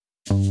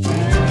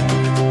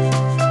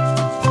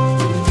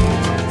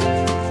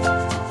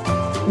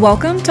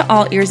Welcome to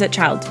All Ears at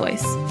Child's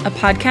Voice, a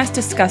podcast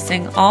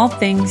discussing all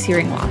things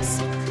hearing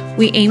loss.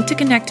 We aim to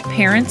connect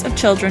parents of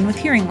children with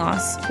hearing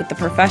loss with the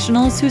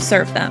professionals who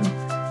serve them.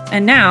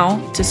 And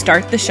now, to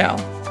start the show.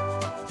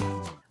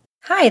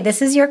 Hi,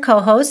 this is your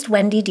co-host,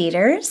 Wendy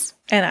Dieters.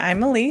 And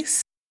I'm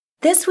Elise.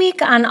 This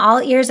week on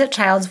All Ears at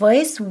Child's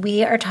Voice,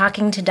 we are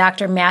talking to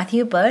Dr.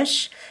 Matthew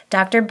Bush.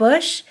 Dr.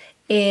 Bush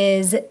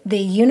is the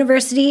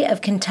University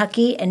of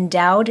Kentucky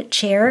Endowed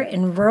Chair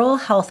in Rural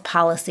Health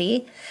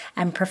Policy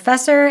and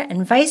Professor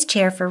and Vice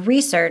Chair for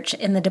Research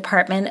in the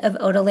Department of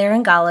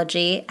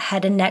Otolaryngology,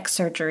 Head and Neck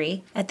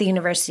Surgery at the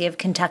University of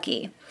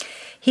Kentucky.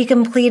 He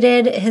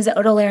completed his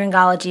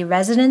otolaryngology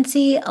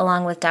residency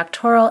along with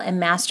doctoral and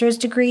master's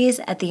degrees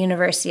at the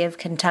University of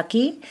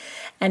Kentucky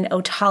and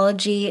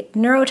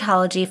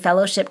neurotology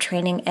fellowship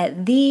training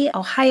at The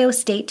Ohio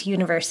State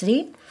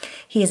University.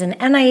 He is an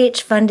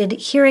NIH-funded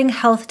hearing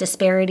health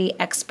disparity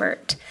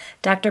expert.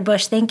 Dr.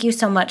 Bush, thank you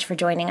so much for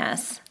joining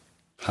us.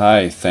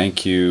 Hi,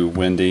 thank you,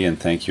 Wendy, and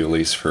thank you,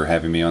 Elise, for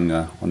having me on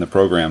the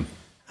program.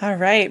 All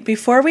right.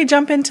 Before we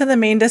jump into the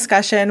main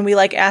discussion, we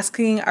like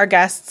asking our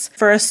guests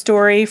for a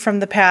story from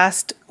the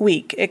past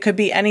week. It could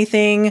be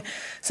anything,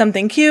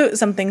 something cute,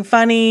 something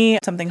funny,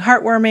 something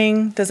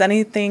heartwarming. Does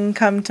anything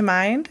come to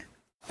mind?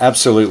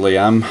 Absolutely.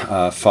 I'm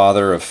a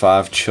father of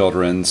 5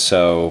 children,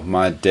 so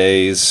my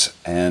days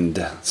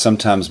and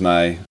sometimes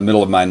my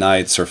middle of my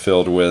nights are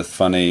filled with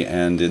funny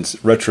and, in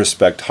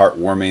retrospect,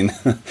 heartwarming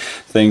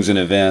things and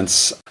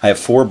events. I have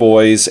 4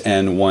 boys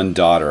and 1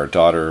 daughter. Our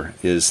daughter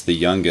is the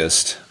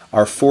youngest.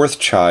 Our 4th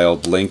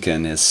child,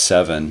 Lincoln, is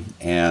 7,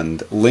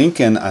 and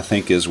Lincoln, I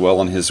think, is well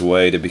on his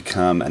way to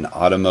become an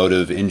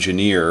automotive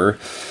engineer,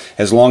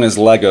 as long as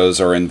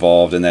Legos are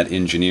involved in that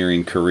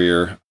engineering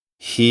career.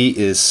 He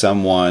is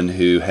someone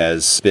who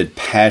has been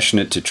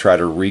passionate to try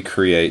to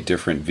recreate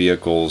different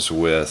vehicles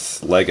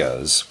with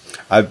Legos.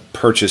 I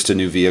purchased a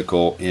new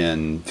vehicle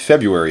in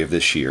February of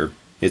this year.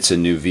 It's a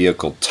new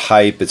vehicle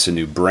type. It's a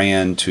new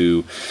brand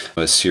to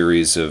a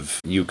series of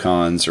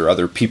Yukons or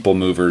other people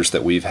movers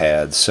that we've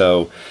had.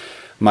 So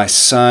my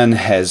son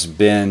has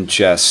been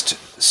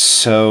just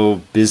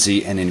so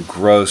busy and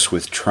engrossed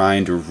with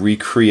trying to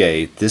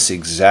recreate this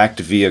exact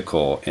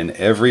vehicle in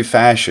every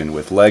fashion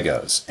with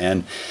Legos.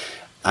 And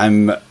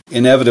I'm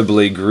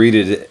inevitably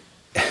greeted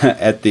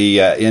at the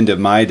end of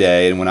my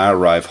day and when I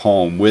arrive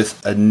home with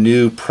a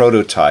new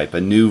prototype, a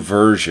new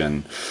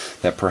version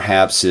that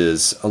perhaps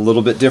is a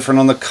little bit different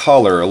on the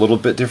color, a little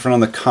bit different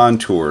on the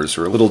contours,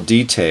 or a little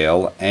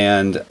detail,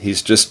 and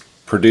he's just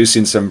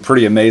producing some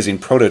pretty amazing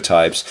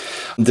prototypes.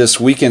 This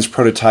weekend's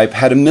prototype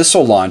had a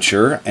missile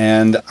launcher,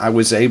 and I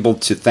was able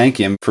to thank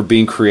him for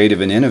being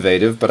creative and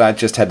innovative, but I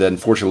just had to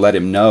unfortunately let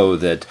him know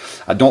that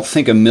I don't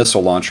think a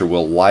missile launcher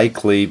will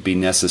likely be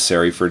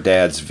necessary for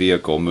Dad's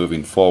vehicle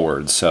moving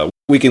forward. So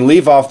we can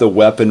leave off the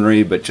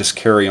weaponry, but just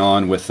carry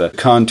on with the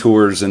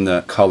contours and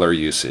the color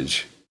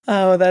usage.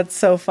 Oh, that's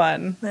so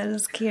fun. That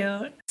is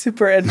cute.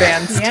 Super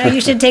advanced. Yeah,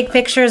 you should take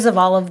pictures of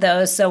all of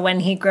those so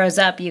when he grows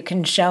up, you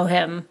can show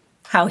him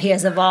how he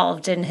has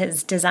evolved in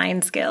his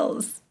design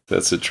skills.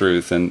 That's the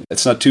truth. And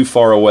it's not too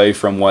far away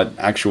from what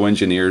actual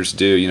engineers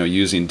do,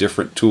 using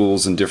different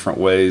tools and different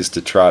ways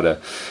to try to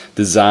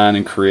design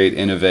and create,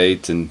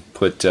 innovate, and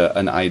put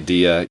an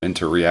idea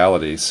into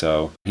reality.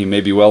 So he may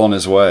be well on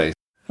his way.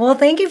 Well,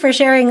 thank you for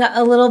sharing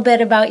a little bit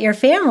about your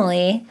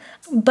family,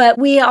 but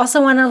we also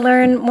want to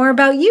learn more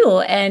about you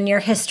and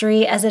your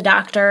history as a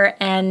doctor,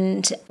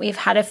 and we've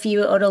had a few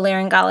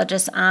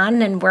otolaryngologists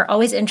on, and we're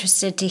always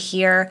interested to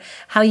hear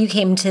how you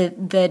came to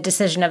the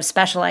decision of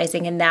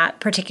specializing in that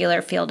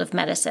particular field of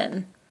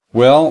medicine.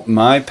 Well,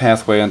 my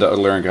pathway into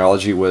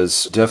otolaryngology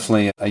was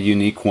definitely a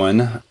unique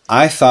one.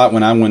 I thought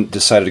when I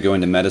decided to go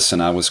into medicine,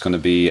 I was going to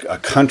be a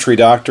country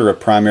doctor, a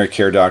primary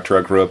care doctor.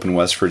 I grew up in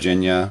West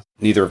Virginia.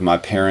 Neither of my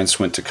parents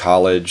went to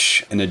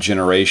college in a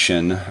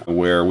generation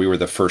where we were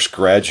the first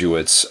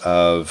graduates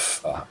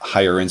of a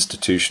higher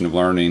institution of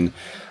learning.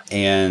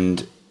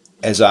 And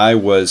as I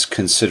was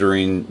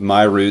considering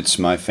my roots,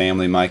 my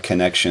family, my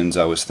connections,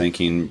 I was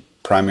thinking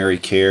primary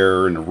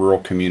care in a rural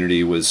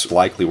community was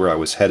likely where I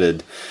was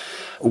headed.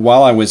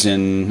 While I was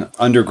in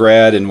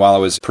undergrad and while I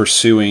was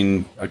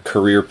pursuing a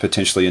career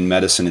potentially in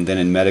medicine and then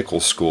in medical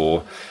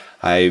school,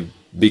 I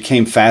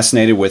became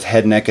fascinated with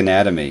head and neck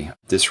anatomy.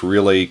 This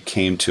really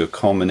came to a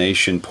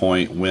culmination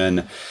point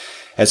when,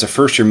 as a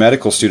first-year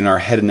medical student, our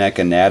head and neck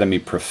anatomy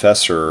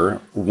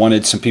professor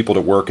wanted some people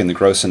to work in the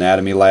gross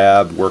anatomy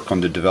lab, work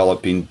on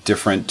developing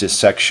different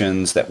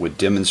dissections that would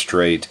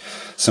demonstrate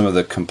some of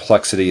the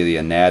complexity of the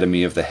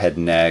anatomy of the head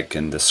and neck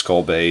and the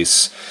skull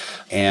base.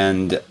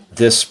 And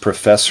this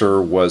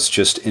professor was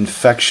just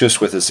infectious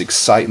with his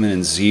excitement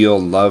and zeal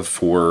and love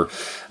for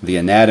the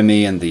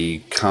anatomy and the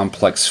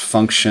complex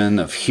function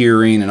of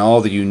hearing and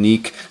all the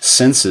unique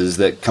senses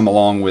that come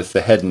along with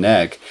the head and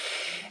neck.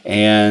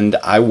 And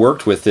I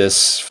worked with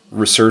this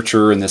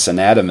researcher and this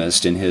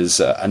anatomist in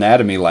his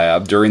anatomy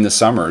lab during the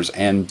summers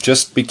and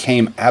just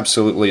became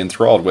absolutely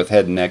enthralled with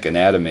head and neck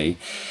anatomy.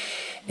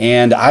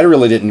 And I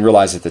really didn't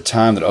realize at the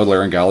time that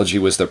otolaryngology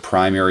was the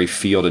primary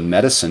field in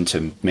medicine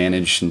to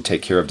manage and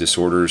take care of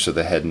disorders of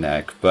the head and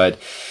neck. But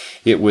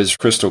it was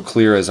crystal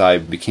clear as I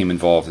became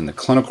involved in the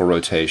clinical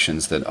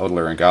rotations that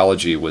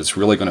otolaryngology was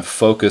really going to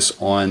focus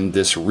on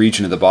this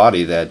region of the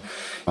body that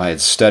I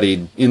had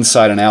studied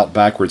inside and out,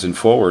 backwards and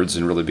forwards,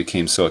 and really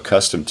became so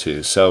accustomed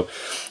to. So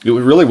it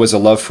really was a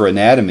love for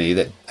anatomy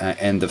that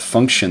and the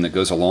function that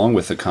goes along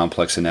with the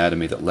complex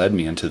anatomy that led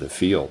me into the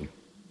field.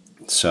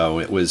 So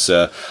it was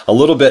a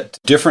little bit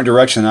different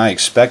direction than I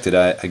expected.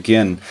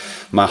 Again,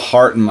 my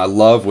heart and my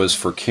love was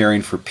for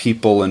caring for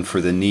people and for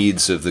the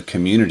needs of the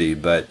community,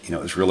 but it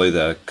was really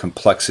the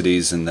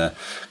complexities and the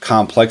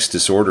complex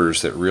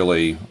disorders that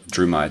really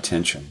drew my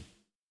attention.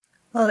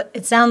 Well,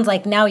 it sounds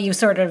like now you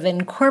sort of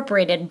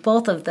incorporated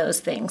both of those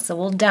things, so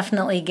we'll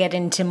definitely get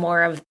into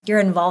more of your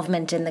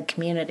involvement in the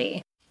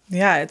community.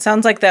 Yeah, it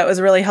sounds like that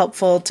was really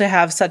helpful to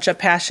have such a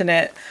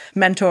passionate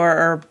mentor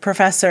or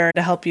professor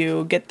to help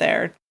you get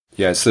there.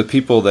 Yeah, it's the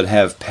people that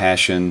have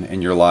passion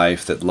in your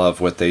life, that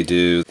love what they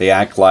do. They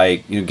act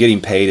like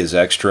getting paid is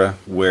extra,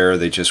 where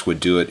they just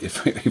would do it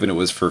if even it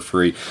was for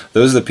free.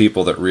 Those are the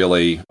people that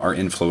really are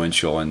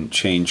influential and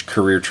change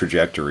career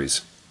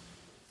trajectories.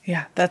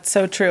 Yeah, that's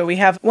so true. We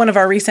have one of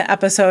our recent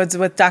episodes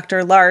with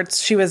Dr.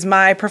 Lartz. She was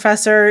my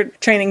professor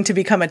training to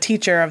become a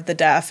teacher of the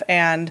deaf,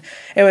 and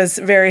it was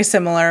very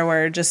similar,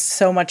 where just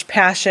so much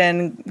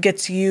passion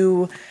gets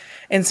you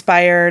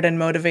inspired and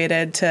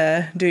motivated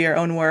to do your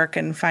own work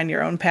and find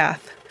your own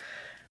path.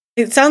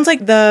 It sounds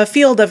like the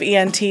field of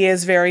ENT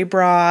is very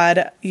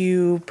broad.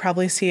 You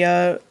probably see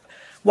a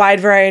wide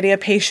variety of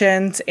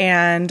patients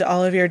and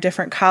all of your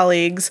different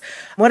colleagues.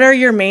 What are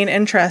your main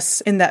interests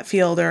in that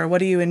field, or what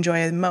do you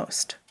enjoy the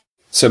most?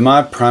 So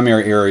my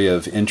primary area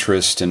of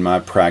interest in my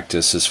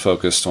practice is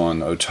focused on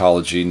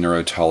otology,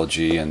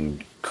 neurotology,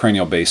 and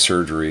cranial-based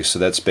surgery. So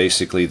that's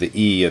basically the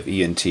E of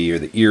ENT, or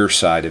the ear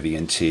side of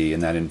ENT,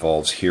 and that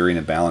involves hearing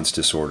and balance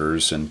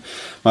disorders. And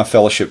my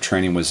fellowship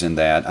training was in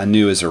that. I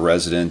knew as a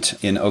resident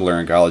in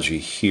otolaryngology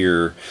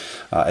here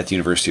at the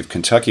University of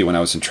Kentucky when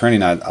I was in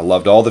training, I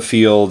loved all the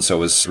fields. I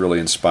was really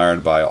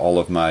inspired by all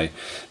of my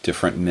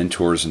different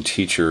mentors and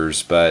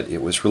teachers, but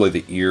it was really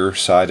the ear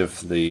side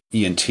of the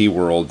ENT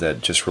world that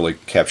just really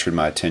captured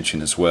my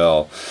attention as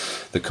well.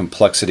 The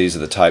complexities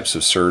of the types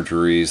of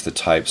surgeries, the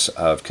types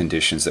of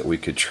conditions that we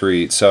could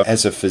treat. So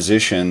as a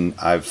physician,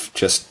 I've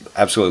just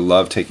absolutely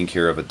loved taking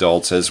care of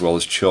adults as well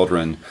as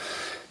children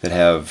that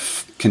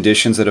have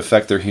conditions that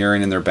affect their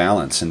hearing and their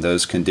balance. And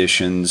those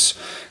conditions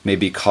may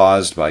be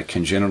caused by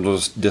congenital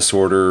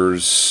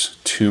disorders,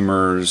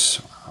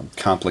 tumors,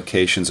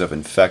 complications of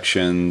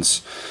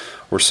infections,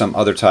 or some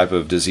other type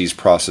of disease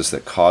process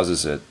that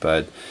causes it.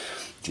 But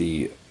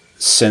the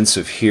sense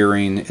of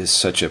hearing is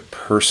such a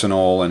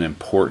personal and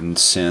important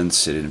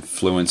sense. It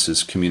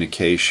influences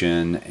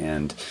communication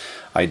and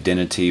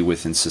identity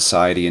within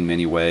society in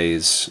many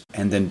ways.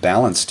 And then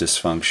balance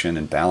dysfunction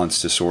and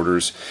balance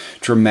disorders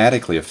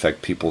dramatically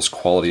affect people's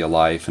quality of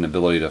life and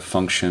ability to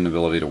function,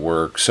 ability to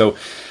work. So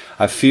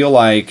I feel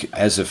like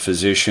as a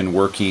physician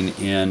working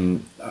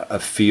in a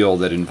field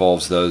that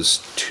involves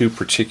those two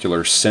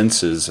particular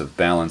senses of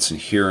balance and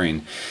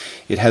hearing,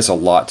 it has a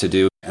lot to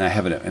do, and I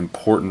have an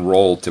important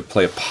role to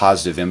play a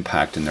positive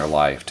impact in their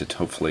life to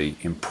hopefully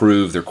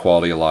improve their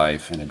quality of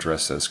life and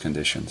address those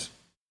conditions.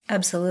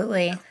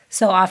 Absolutely.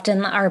 So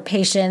often our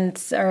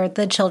patients or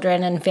the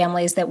children and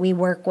families that we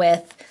work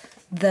with,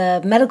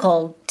 the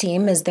medical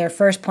team is their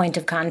first point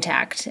of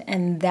contact,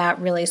 and that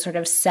really sort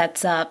of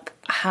sets up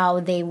how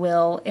they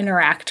will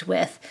interact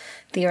with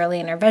the early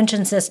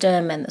intervention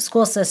system and the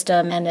school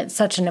system, and it's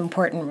such an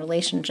important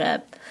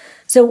relationship.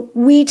 So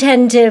we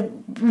tend to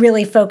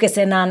really focus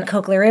in on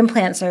cochlear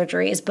implant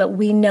surgeries, but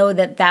we know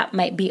that that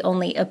might be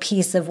only a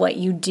piece of what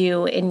you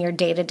do in your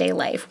day-to-day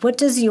life. What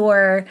does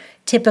your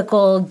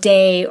typical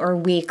day or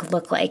week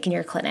look like in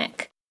your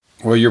clinic?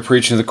 Well, you're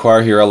preaching to the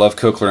choir here. I love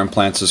cochlear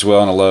implants as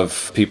well, and I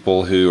love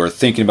people who are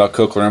thinking about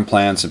cochlear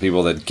implants and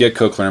people that get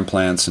cochlear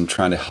implants and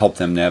trying to help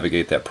them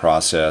navigate that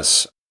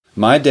process.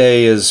 My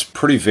day is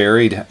pretty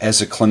varied.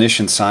 As a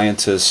clinician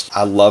scientist,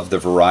 I love the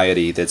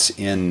variety that's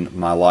in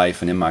my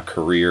life and in my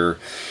career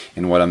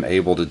and what I'm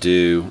able to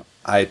do.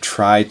 I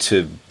try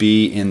to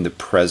be in the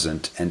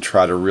present and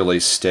try to really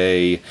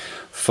stay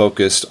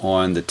focused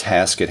on the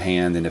task at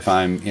hand. And if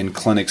I'm in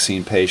clinic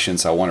seeing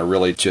patients, I want to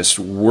really just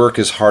work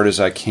as hard as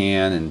I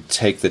can and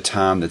take the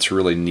time that's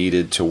really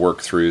needed to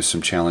work through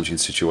some challenging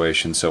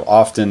situations. So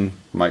often,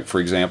 for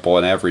example,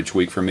 an average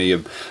week for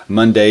me,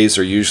 Mondays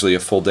are usually a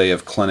full day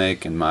of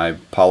clinic, and my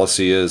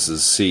policy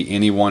is see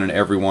anyone and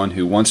everyone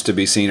who wants to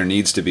be seen or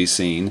needs to be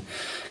seen,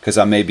 because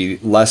I may be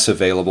less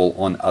available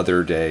on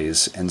other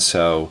days. And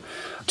so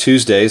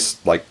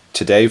Tuesdays, like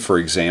today, for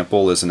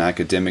example, is an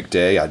academic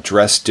day. I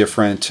dress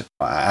different,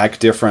 I act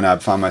different, I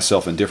find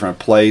myself in a different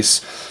place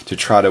to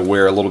try to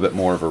wear a little bit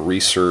more of a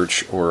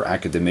research or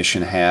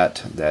academician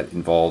hat that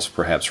involves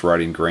perhaps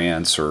writing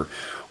grants or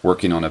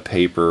working on a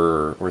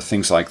paper or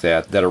things like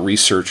that a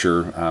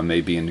researcher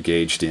may be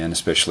engaged in,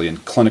 especially in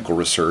clinical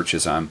research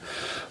as I'm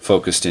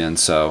focused in.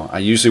 So I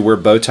usually wear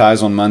bow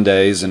ties on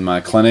Mondays in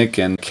my clinic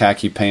and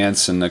khaki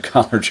pants and a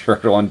collared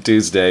shirt on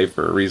Tuesday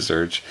for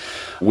research.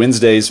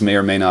 Wednesdays may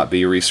or may not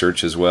be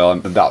research as well.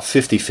 I'm about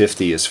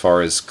 50-50 as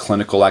far as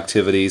clinical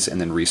activities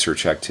and then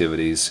research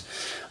activities.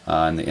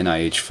 And the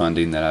NIH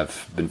funding that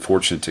I've been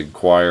fortunate to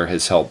acquire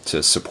has helped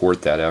to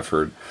support that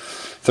effort.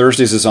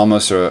 Thursdays is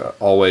almost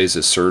always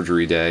a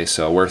surgery day,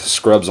 so I wear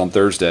scrubs on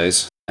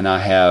Thursdays. And I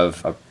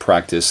have a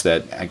practice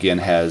that, again,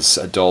 has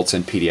adults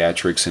and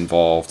pediatrics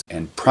involved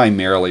and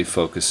primarily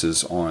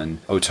focuses on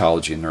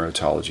otology and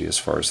neurotology as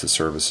far as the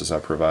services I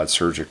provide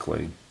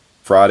surgically.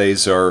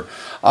 Fridays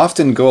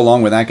often go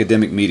along with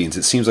academic meetings.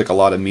 It seems like a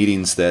lot of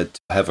meetings that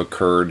have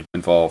occurred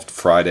involved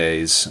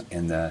Fridays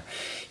in the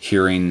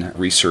hearing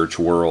research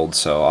world,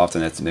 so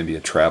often it's maybe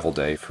a travel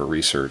day for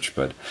research,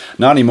 but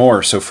not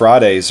anymore. So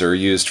Fridays are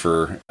used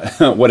for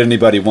what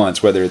anybody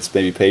wants, whether it's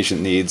maybe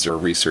patient needs or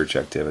research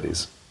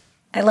activities.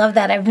 I love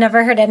that. I've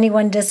never heard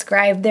anyone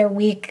describe their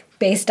week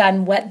based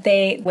on what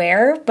they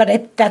wear,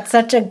 but that's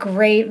such a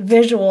great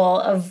visual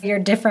of your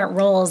different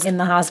roles in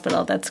the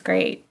hospital. That's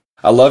great.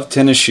 I love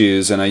tennis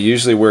shoes, and I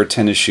usually wear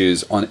tennis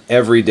shoes on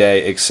every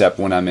day except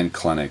when I'm in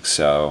clinic.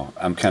 So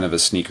I'm kind of a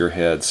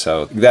sneakerhead.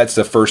 So that's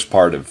the first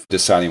part of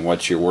deciding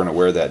what you're going to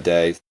wear that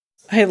day.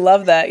 I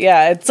love that.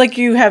 Yeah, it's like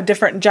you have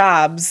different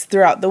jobs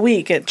throughout the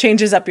week. It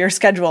changes up your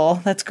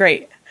schedule. That's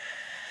great.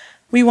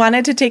 We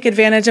wanted to take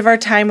advantage of our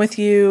time with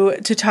you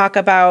to talk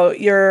about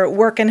your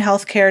work in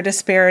healthcare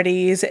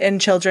disparities in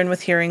children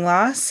with hearing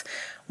loss.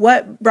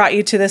 What brought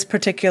you to this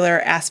particular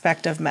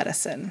aspect of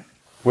medicine?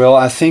 Well,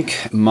 I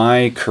think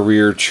my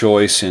career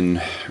choice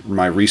and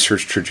my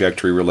research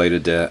trajectory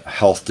related to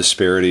health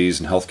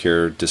disparities and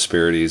healthcare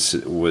disparities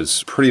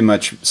was pretty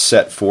much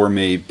set for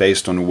me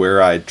based on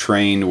where I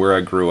trained, where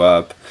I grew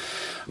up.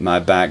 My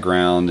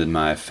background and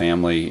my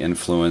family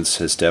influence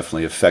has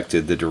definitely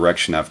affected the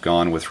direction I've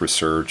gone with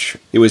research.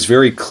 It was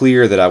very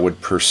clear that I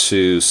would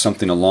pursue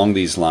something along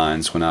these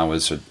lines when I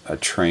was a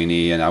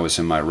trainee and I was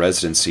in my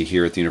residency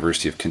here at the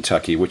University of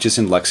Kentucky, which is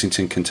in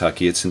Lexington,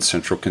 Kentucky. It's in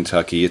central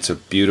Kentucky. It's a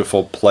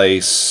beautiful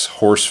place.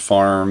 Horse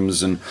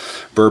farms and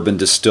bourbon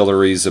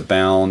distilleries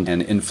abound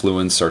and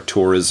influence our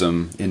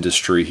tourism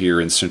industry here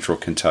in central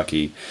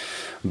Kentucky.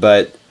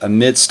 But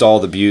amidst all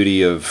the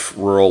beauty of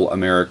rural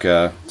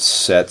America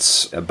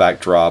sets a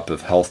backdrop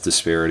of health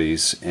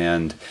disparities.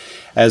 And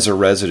as a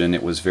resident,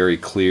 it was very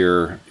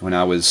clear when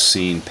I was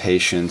seeing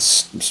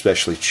patients,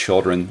 especially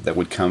children that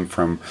would come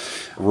from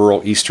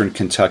rural eastern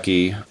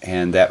Kentucky,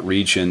 and that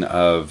region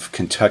of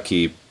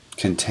Kentucky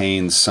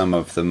contains some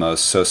of the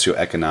most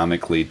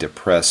socioeconomically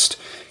depressed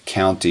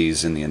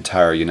counties in the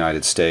entire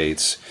United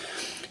States.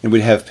 And we'd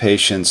have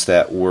patients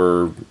that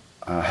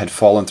had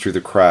fallen through the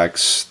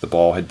cracks, the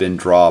ball had been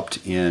dropped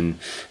in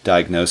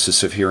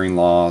diagnosis of hearing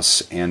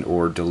loss and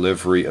or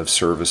delivery of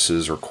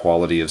services or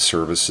quality of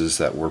services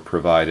that were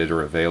provided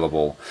or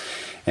available,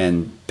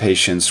 and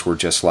patients were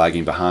just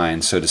lagging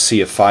behind. So to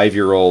see a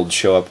 5-year-old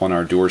show up on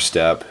our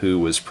doorstep who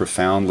was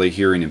profoundly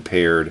hearing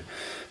impaired,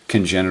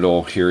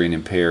 congenital hearing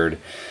impaired,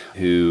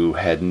 who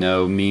had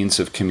no means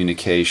of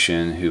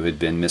communication, who had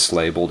been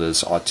mislabeled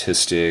as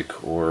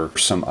autistic or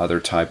some other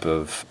type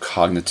of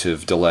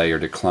cognitive delay or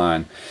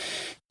decline,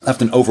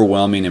 left an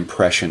overwhelming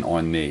impression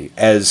on me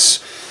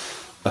as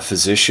a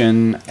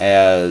physician,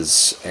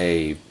 as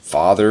a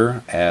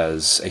father,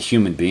 as a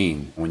human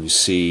being. When you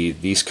see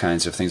these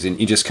kinds of things, and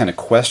you just kind of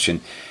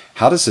question,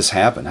 how does this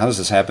happen? How does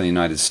this happen in the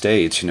United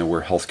States,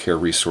 where healthcare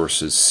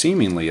resources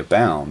seemingly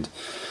abound?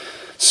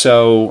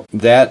 So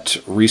that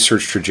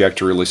research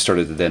trajectory really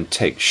started to then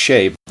take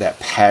shape,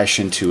 that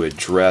passion to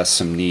address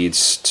some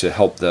needs to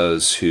help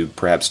those who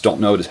perhaps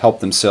don't know to help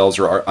themselves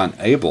or are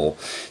unable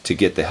to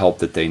get the help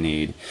that they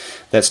need.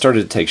 That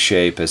started to take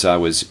shape as I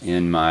was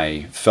in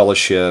my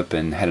fellowship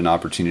and had an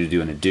opportunity to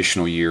do an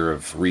additional year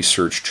of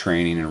research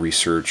training and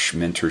research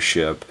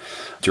mentorship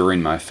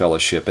during my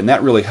fellowship. And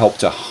that really helped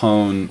to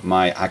hone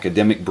my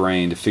academic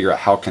brain to figure out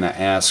how can I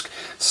ask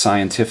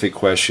scientific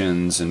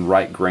questions and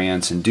write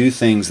grants and do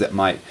things that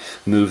might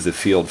move the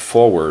field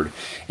forward.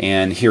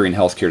 And hearing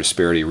healthcare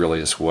disparity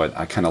really is what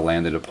I kind of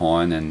landed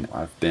upon. And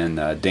I've been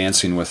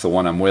dancing with the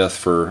one I'm with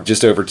for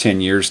just over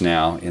 10 years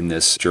now in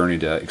this journey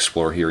to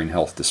explore hearing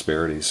health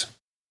disparities.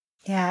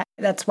 Yeah,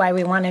 that's why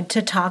we wanted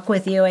to talk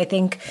with you. I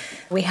think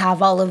we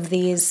have all of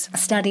these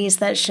studies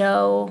that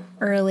show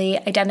early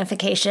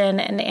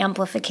identification and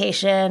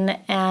amplification,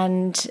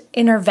 and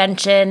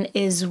intervention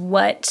is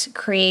what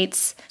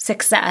creates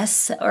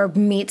success or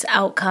meets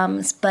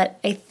outcomes. But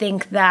I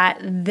think that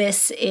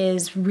this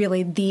is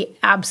really the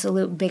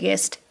absolute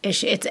biggest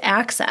issue. It's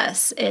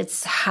access.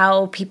 It's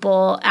how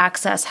people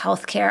access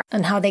healthcare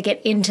and how they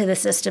get into the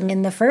system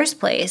in the first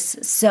place.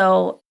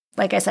 So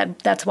like I said,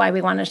 that's why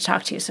we wanted to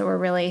talk to you. So we're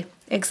really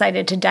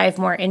excited to dive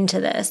more into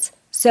this.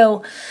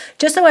 So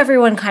just so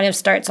everyone kind of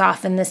starts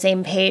off in the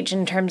same page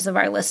in terms of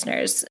our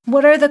listeners,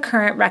 what are the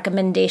current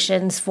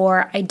recommendations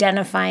for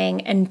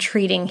identifying and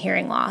treating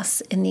hearing loss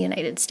in the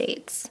United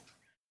States?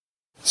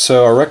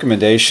 So our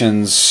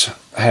recommendations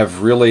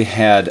have really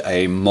had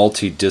a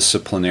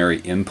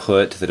multidisciplinary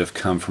input that have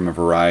come from a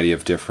variety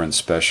of different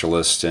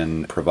specialists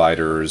and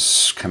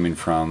providers, coming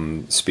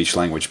from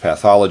speech-language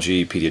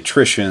pathology,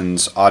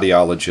 pediatricians,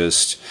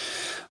 audiologists,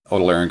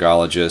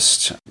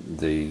 otolaryngologists.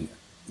 The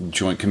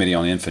Joint Committee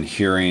on Infant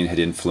Hearing had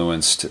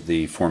influenced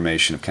the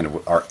formation of kind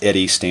of our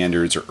EDI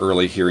standards, or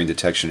Early Hearing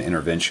Detection and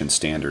Intervention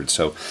standards.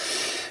 So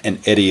an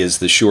EDI is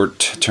the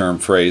short-term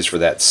phrase for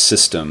that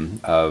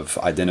system of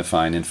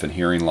identifying infant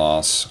hearing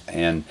loss.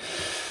 And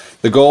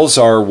the goals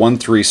are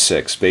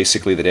 136,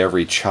 basically that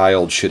every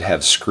child should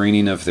have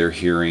screening of their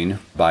hearing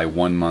by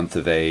 1 month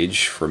of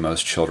age. For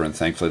most children,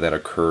 thankfully, that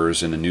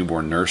occurs in a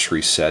newborn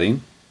nursery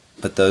setting.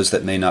 But those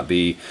that may not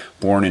be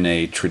born in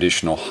a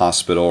traditional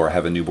hospital or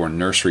have a newborn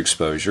nursery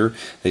exposure,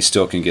 they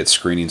still can get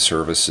screening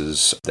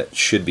services that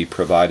should be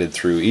provided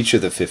through each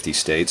of the 50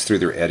 states through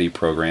their EDI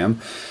program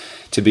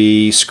to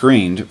be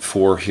screened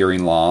for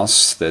hearing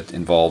loss that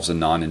involves a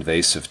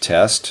non-invasive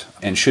test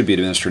and should be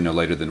administered no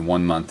later than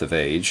 1 month of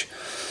age.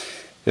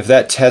 If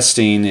that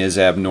testing is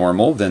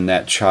abnormal, then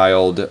that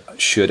child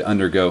should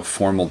undergo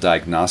formal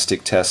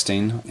diagnostic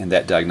testing, and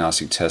that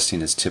diagnostic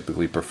testing is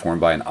typically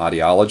performed by an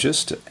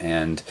audiologist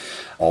and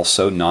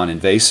also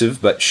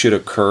non-invasive, but should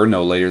occur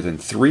no later than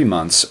 3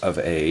 months of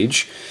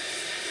age.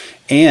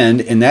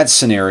 And in that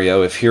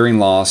scenario, if hearing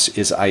loss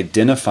is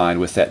identified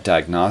with that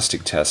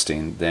diagnostic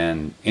testing,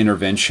 then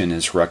intervention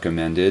is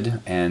recommended,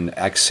 and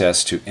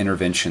access to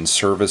intervention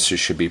services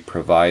should be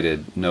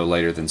provided no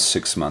later than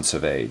 6 months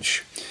of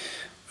age.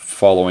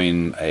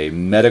 Following a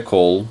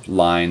medical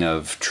line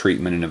of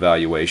treatment and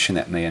evaluation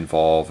that may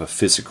involve a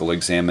physical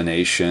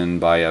examination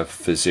by a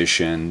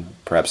physician,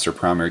 perhaps their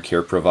primary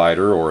care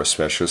provider, or a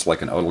specialist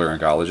like an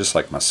otolaryngologist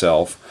like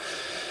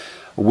myself,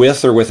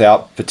 with or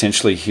without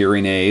potentially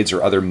hearing aids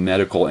or other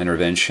medical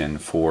intervention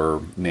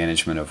for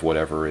management of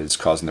whatever is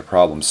causing the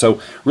problem.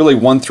 So really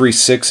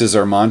 136 is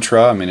our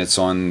mantra. I mean, it's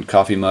on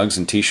coffee mugs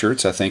and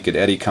t-shirts, I think, at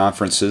EDI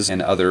conferences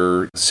and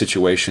other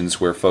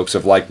situations where folks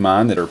of like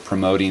mind that are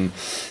promoting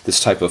this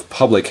type of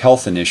public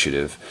health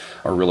initiative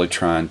are really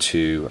trying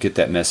to get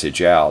that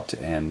message out.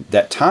 And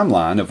that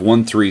timeline of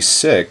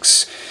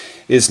 136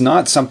 is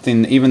not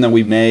something, even though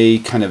we may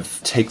kind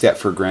of take that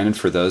for granted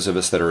for those of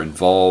us that are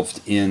involved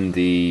in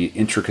the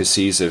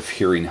intricacies of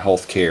hearing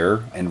health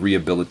care and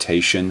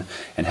rehabilitation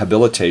and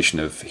habilitation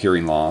of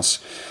hearing loss,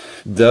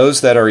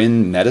 those that are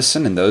in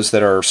medicine and those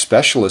that are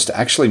specialists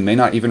actually may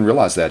not even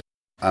realize that.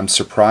 I'm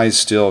surprised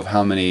still of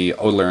how many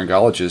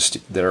otolaryngologists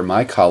that are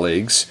my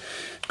colleagues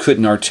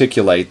couldn't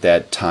articulate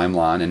that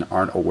timeline and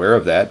aren't aware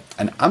of that.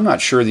 And I'm not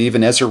sure that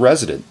even as a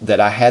resident that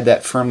I had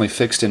that firmly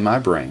fixed in my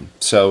brain.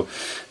 So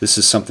this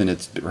is something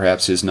that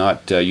perhaps is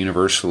not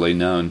universally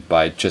known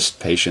by just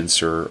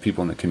patients or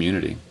people in the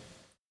community.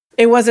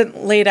 It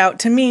wasn't laid out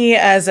to me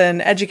as an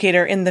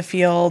educator in the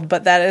field,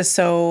 but that is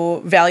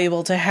so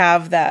valuable to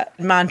have that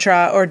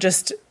mantra or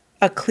just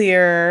a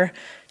clear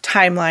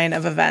timeline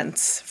of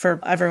events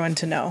for everyone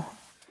to know.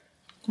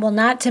 Well,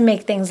 not to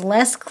make things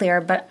less clear,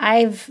 but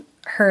I've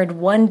heard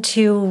 1,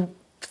 2,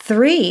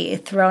 3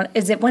 thrown.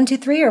 Is it 1, 2,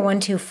 3 or 1,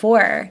 2,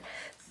 4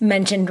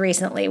 mentioned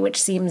recently,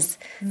 which seems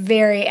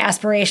very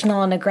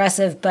aspirational and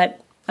aggressive,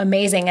 but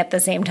amazing at the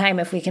same time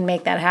if we can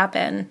make that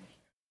happen.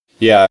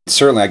 Yeah,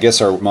 certainly. I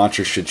guess our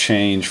mantra should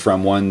change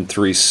from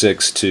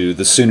 136 to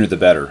the sooner the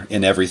better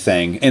in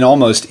everything, in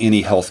almost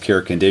any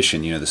healthcare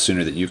condition. You know, the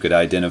sooner that you could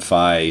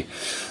identify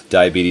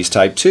diabetes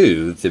type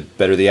 2, the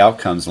better the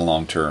outcomes in the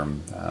long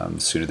term. The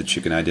sooner that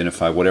you can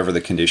identify whatever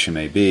the condition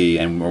may be.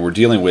 And when we're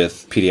dealing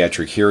with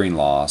pediatric hearing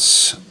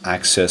loss,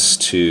 access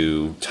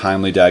to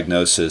timely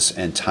diagnosis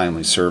and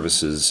timely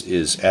services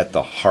is at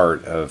the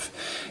heart of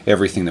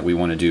everything that we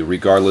want to do,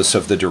 regardless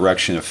of the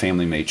direction a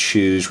family may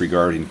choose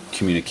regarding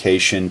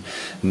communication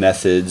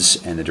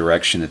methods and the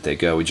direction that they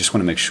go. We just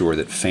want to make sure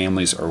that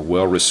families are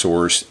well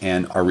resourced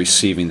and are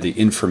receiving the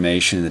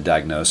information and the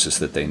diagnosis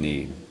that they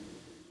need.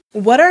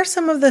 What are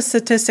some of the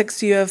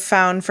statistics you have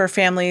found for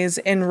families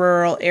in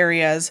rural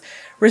areas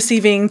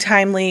receiving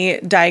timely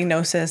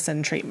diagnosis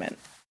and treatment?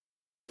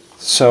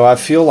 So I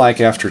feel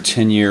like after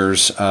 10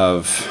 years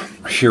of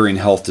hearing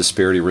health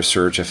disparity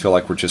research, I feel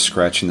like we're just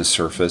scratching the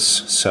surface.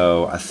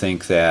 So I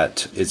think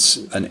that it's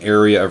an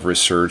area of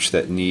research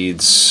that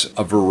needs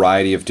a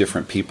variety of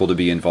different people to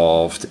be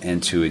involved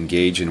and to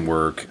engage in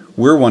work.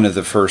 We're one of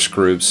the first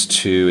groups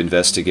to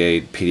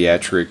investigate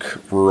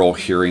pediatric rural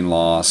hearing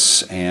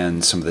loss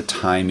and some of the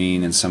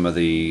timing and some of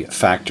the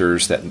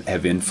factors that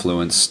have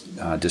influenced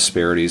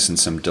disparities and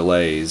some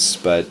delays.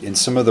 But in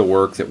some of the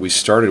work that we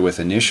started with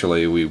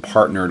initially, we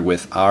partnered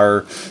with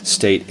our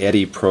state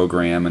EDI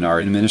program and our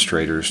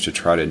administrators to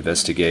try to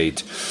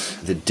investigate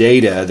the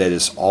data that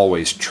is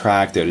always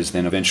tracked, that is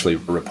then eventually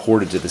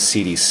reported to the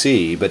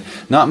CDC. But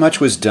not much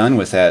was done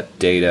with that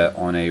data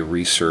on a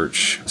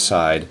research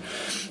side.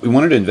 we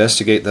wanted to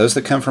investigate those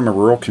that come from a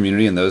rural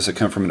community and those that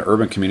come from an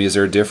urban community. Is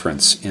there a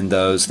difference in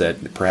those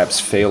that perhaps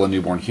fail a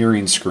newborn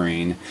hearing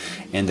screen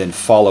and then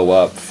follow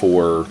up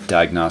for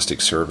diagnostic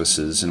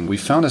services? And we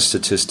found a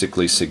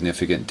statistically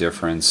significant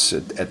difference.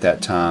 At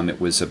that time,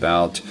 it was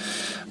about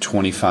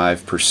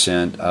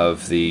 25%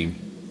 of the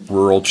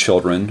rural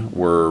children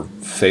were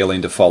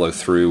failing to follow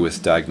through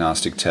with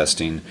diagnostic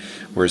testing,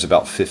 whereas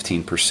about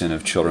 15%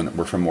 of children that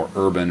were from more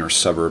urban or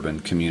suburban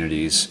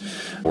communities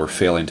were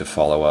failing to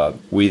follow up.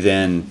 We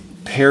then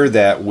paired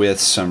that with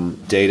some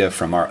data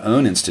from our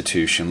own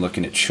institution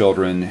looking at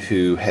children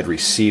who had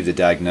received a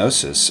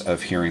diagnosis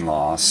of hearing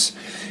loss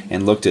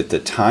and looked at the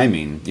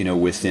timing,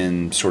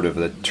 within sort of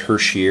the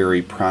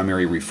tertiary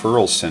primary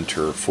referral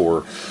center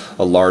for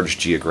a large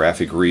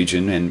geographic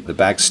region and the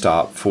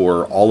backstop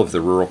for all of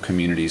the rural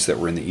communities that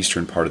were in the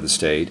eastern part of the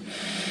state.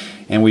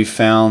 And we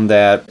found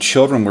that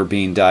children were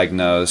being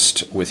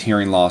diagnosed with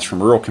hearing loss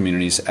from rural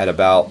communities at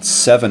about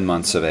 7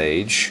 months of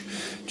age,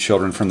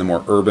 children from the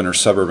more urban or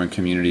suburban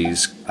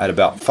communities at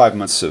about 5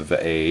 months of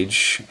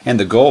age. And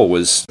the goal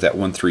was that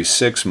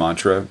 136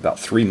 mantra, about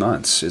 3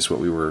 months is what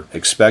we were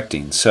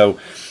expecting. So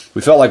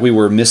we felt like we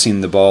were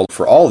missing the ball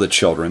for all the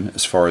children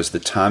as far as the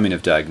timing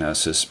of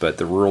diagnosis, but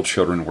the rural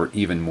children were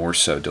even more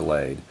so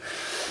delayed.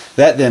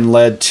 That then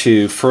led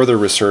to further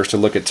research to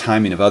look at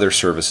timing of other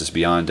services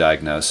beyond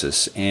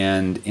diagnosis.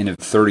 And in a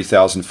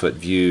 30,000-foot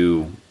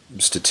view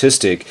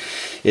statistic,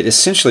 it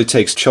essentially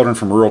takes children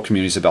from rural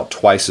communities about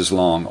twice as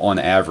long on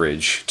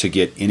average to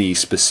get any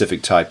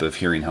specific type of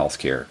hearing health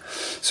care.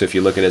 So if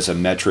you look at it as a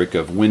metric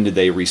of when did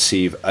they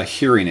receive a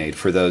hearing aid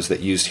for those that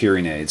used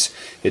hearing aids,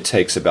 it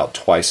takes about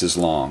twice as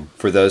long.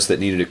 For those that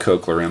needed a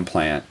cochlear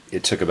implant,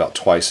 it took about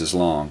twice as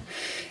long.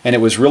 And it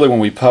was really when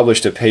we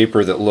published a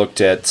paper that looked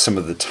at some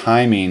of the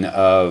timing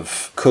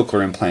of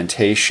cochlear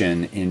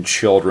implantation in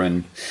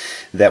children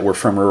that were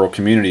from rural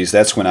communities,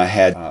 that's when I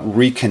had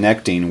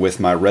reconnecting with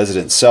my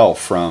resident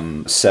self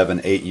from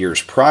 7-8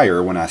 years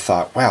prior, when I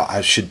thought, wow,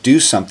 I should do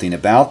something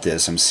about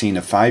this. I'm seeing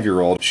a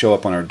 5-year-old show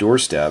up on our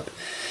doorstep.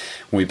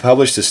 When we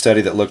published a study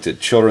that looked at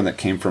children that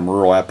came from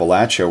rural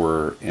Appalachia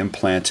were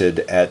implanted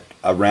at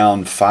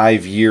around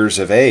 5 years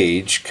of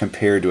age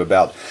compared to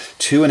about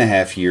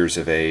 2.5 years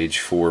of age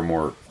for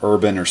more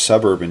urban or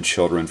suburban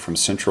children from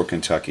central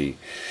Kentucky.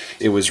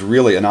 It was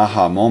really an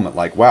aha moment,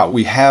 like, wow,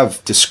 we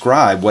have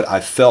described what I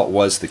felt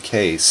was the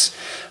case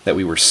that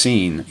we were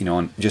seeing,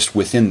 just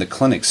within the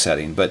clinic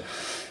setting. But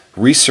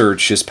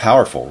research is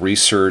powerful.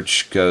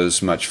 Research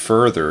goes much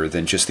further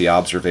than just the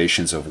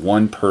observations of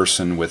one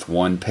person with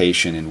one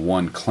patient in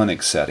one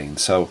clinic setting.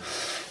 So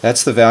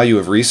that's the value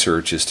of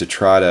research, is to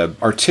try to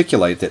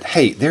articulate that,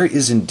 hey, there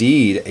is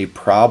indeed a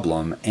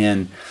problem,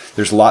 and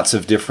there's lots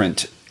of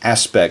different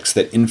aspects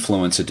that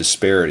influence a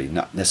disparity,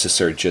 not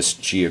necessarily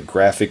just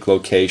geographic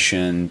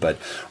location, but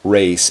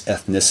race,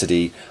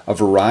 ethnicity, a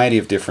variety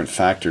of different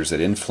factors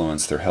that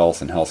influence their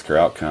health and healthcare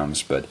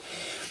outcomes. But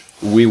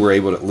we were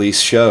able to at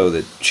least show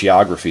that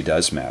geography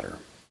does matter.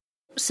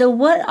 So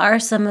what are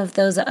some of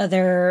those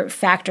other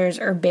factors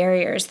or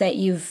barriers that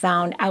you've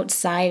found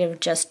outside of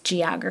just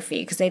geography?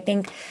 Because I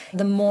think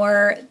the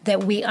more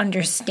that we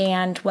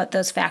understand what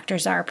those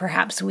factors are,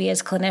 perhaps we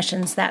as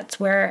clinicians, that's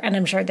where, and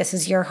I'm sure this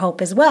is your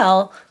hope as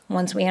well,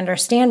 once we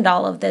understand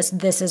all of this,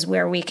 this is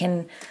where we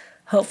can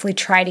hopefully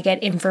try to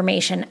get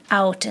information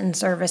out and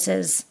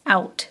services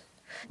out.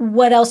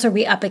 What else are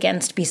we up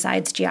against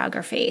besides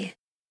geography?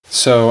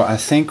 So I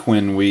think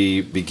when we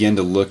begin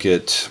to look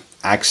at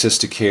access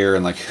to care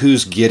and like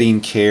who's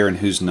getting care and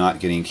who's not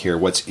getting care,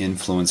 what's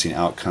influencing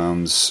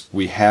outcomes,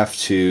 we have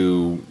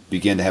to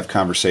begin to have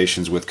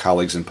conversations with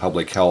colleagues in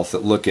public health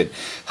that look at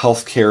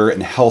healthcare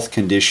and health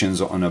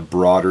conditions on a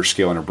broader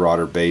scale, on a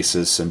broader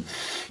basis, and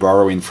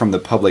borrowing from the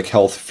public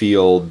health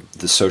field,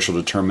 the social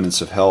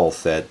determinants of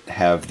health that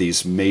have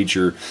these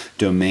major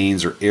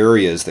domains or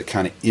areas that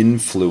kind of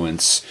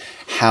influence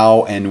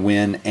how and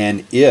when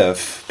and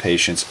if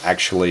patients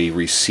actually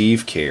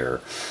receive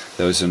care.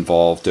 Those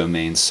involve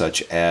domains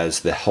such as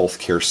the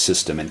healthcare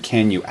system and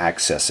can you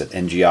access it?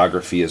 And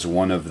geography is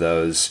one of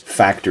those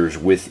factors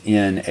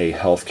within a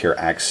healthcare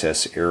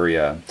access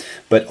area,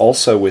 but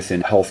also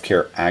within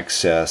healthcare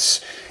access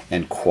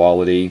and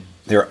quality.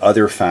 There are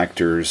other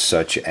factors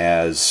such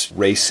as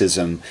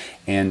racism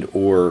and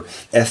or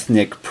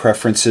ethnic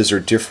preferences or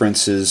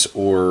differences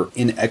or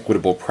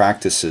inequitable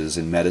practices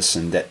in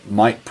medicine that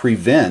might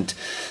prevent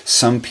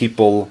some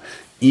people,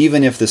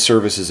 even if the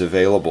service is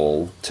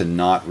available, to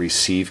not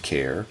receive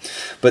care.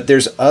 But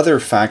there's other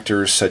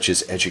factors such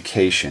as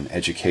education.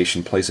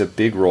 Education plays a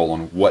big role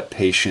in what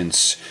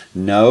patients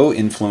know,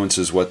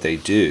 influences what they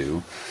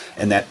do.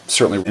 And that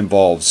certainly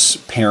involves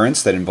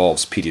parents, that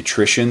involves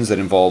pediatricians, that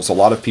involves a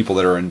lot of people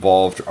that are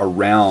involved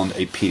around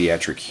a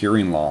pediatric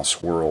hearing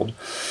loss world.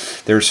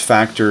 There's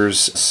factors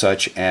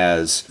such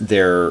as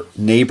their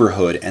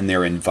neighborhood and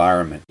their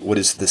environment. What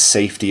is the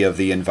safety of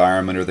the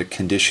environment or the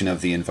condition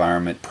of the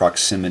environment,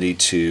 proximity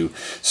to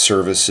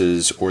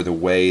services, or the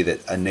way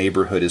that a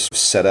neighborhood is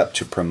set up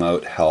to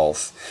promote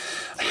health?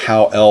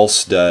 how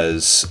else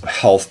does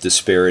health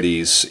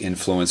disparities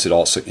influence? It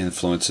also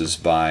influences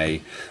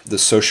by the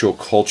social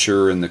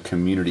culture and the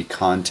community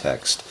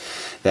context.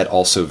 That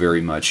also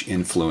very much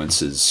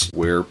influences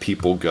where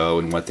people go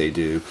and what they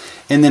do.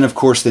 And then, of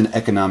course,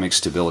 economic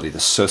stability, the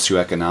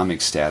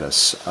socioeconomic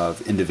status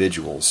of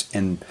individuals,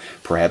 and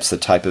perhaps the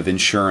type of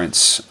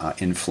insurance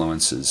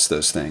influences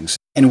those things.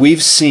 And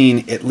we've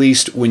seen, at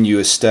least when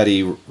you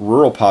study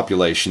rural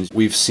populations,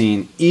 we've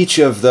seen each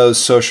of those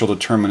social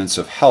determinants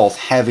of health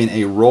having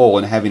a role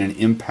and having an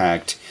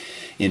impact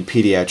in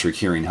pediatric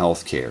hearing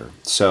health care.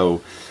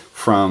 So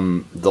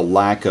from the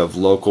lack of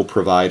local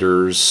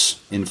providers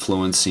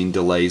influencing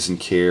delays in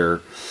care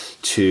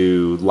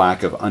to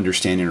lack of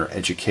understanding or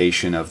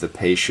education of the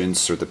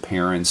patients or the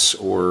parents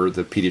or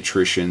the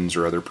pediatricians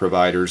or other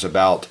providers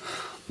about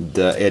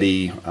the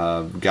EDI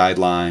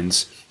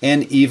guidelines.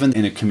 And even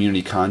in a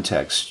community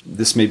context,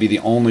 this may be the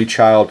only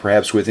child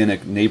perhaps within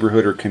a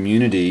neighborhood or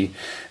community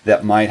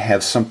that might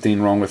have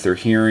something wrong with their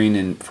hearing,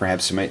 and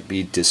perhaps it might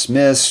be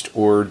dismissed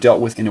or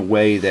dealt with in a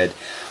way that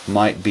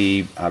might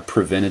be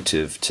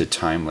preventative to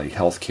timely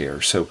health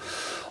care. So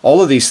all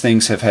of these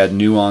things have had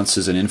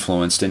nuances and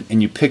influenced,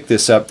 and you pick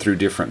this up through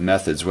different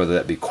methods, whether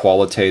that be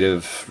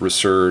qualitative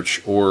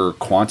research or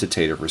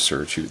quantitative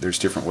research. There's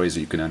different ways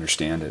that you can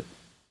understand it.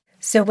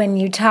 So when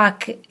you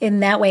talk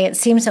in that way, it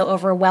seems so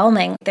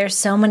overwhelming. There's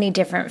so many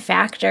different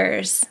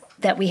factors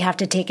that we have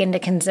to take into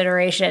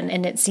consideration,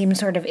 and it seems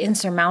sort of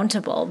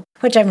insurmountable,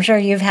 which I'm sure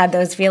you've had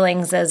those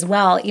feelings as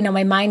well. You know,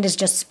 my mind is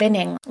just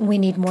spinning. We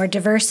need more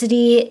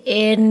diversity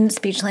in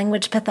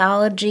speech-language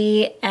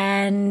pathology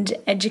and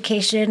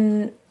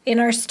education in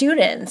our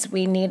students.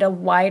 We need a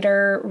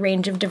wider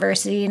range of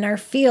diversity in our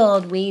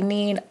field. We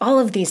need all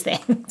of these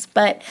things.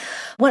 But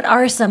what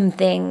are some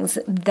things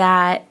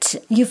that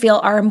you feel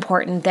are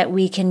important that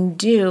we can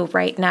do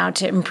right now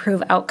to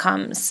improve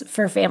outcomes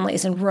for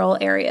families in rural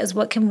areas?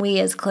 What can we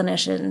as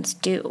clinicians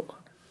do?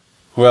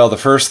 Well, the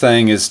first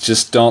thing is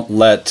just don't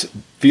let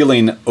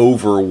feeling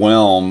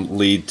overwhelmed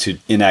lead to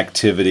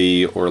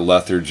inactivity or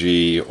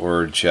lethargy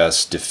or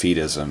just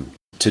defeatism.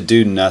 To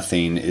do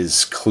nothing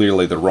is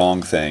clearly the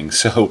wrong thing.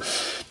 So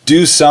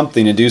do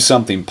something, and do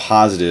something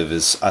positive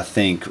is, I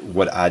think,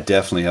 what I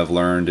definitely have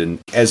learned.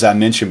 And as I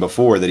mentioned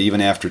before, that even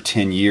after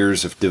 10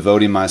 years of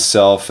devoting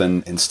myself,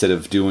 and instead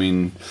of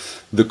doing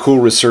the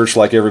cool research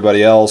like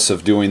everybody else,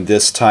 of doing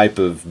this type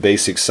of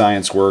basic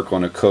science work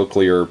on a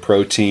cochlear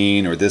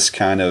protein or this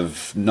kind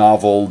of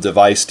novel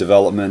device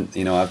development,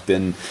 I've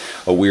been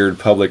a weird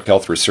public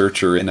health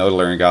researcher in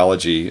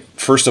otolaryngology.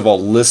 First of all,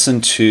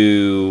 listen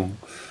to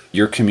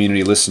your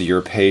community, listen to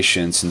your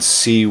patients, and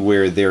see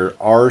where there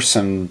are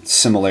some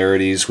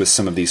similarities with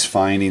some of these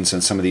findings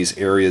and some of these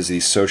areas,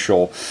 these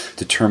social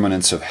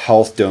determinants of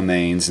health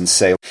domains, and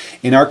say,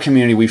 in our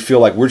community, we feel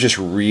like we're just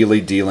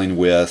really dealing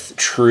with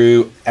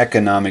true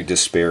economic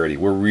disparity.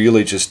 We're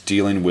really just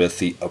dealing with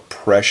the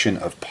oppression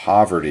of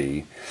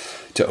poverty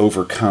to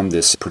overcome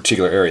this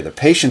particular area. The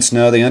patients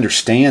know, they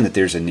understand that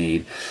there's a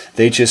need.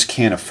 They just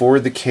can't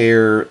afford the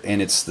care,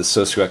 and it's the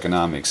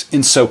socioeconomics.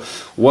 And so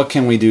what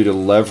can we do to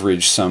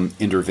leverage some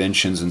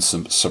interventions and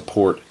some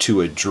support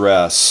to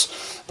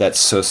address that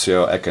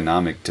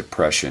socioeconomic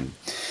depression?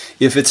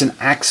 If it's an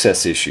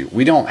access issue,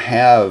 we don't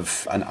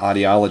have an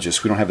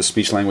audiologist, we don't have a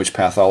speech-language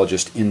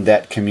pathologist in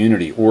that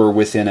community or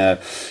within a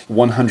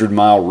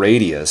 100-mile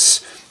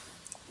radius.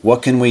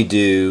 What can we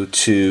do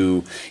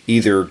to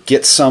either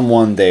get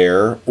someone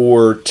there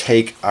or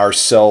take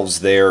ourselves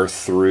there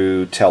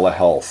through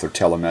telehealth or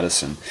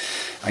telemedicine?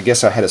 I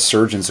guess I had a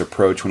surgeon's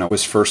approach when I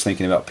was first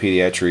thinking about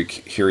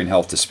pediatric hearing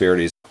health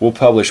disparities. We'll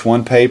publish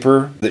one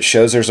paper that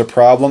shows there's a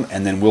problem,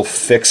 and then we'll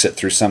fix it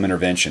through some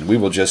intervention. We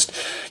will just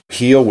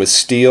heal with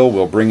steel.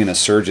 We'll bring in a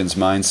surgeon's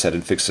mindset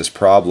and fix this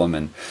problem.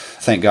 And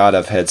thank God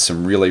I've had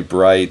some really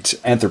bright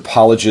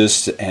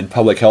anthropologists and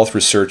public health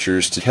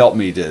researchers to help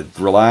me to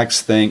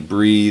relax, think,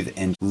 breathe,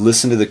 and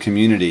listen to the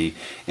community,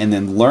 and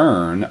then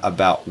learn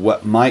about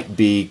what might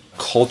be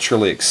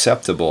culturally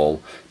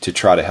acceptable to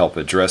try to help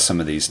address some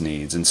of these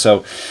needs. And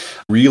so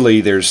really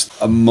there's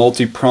a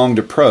multi-pronged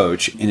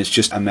approach, and it's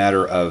just a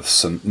matter of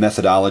some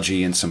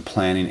methodology and some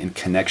planning in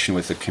connection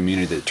with the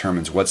community that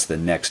determines what's the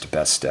next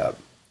best step.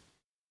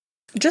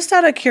 Just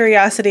out of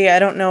curiosity, I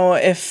don't know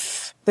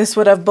if this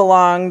would have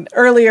belonged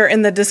earlier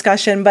in the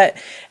discussion, but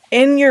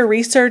in your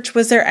research,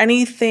 was there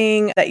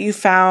anything that you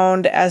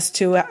found as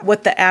to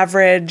what the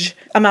average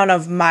amount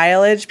of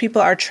mileage people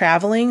are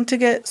traveling to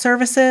get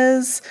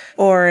services?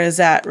 Or is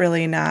that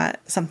really not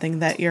something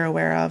that you're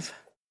aware of?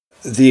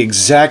 The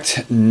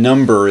exact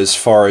number as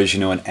far as,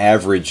 an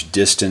average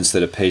distance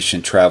that a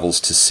patient travels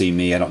to see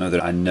me, I don't know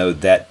that I know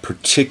that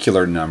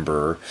particular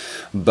number,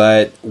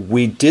 but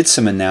we did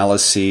some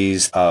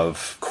analyses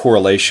of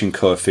correlation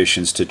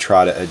coefficients to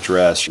try to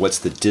address what's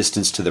the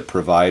distance to the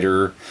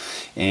provider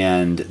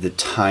and the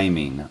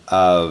timing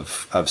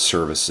of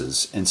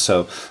services. And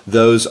so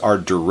those are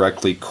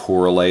directly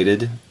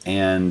correlated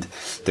And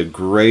the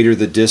greater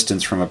the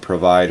distance from a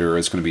provider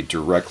is going to be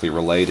directly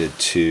related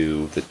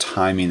to the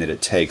timing that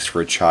it takes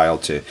for a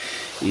child to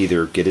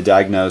either get a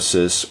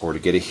diagnosis or to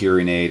get a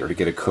hearing aid or to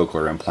get a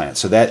cochlear implant.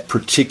 So that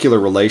particular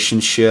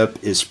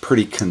relationship is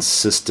pretty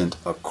consistent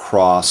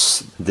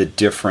across the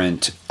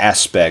different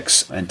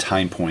aspects and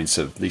time points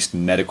of at least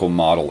medical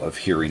model of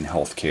hearing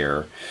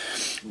healthcare.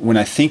 When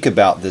I think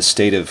about the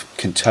state of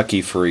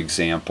Kentucky, for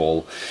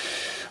example,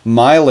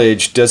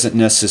 mileage doesn't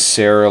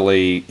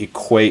necessarily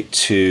equate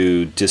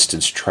to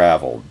distance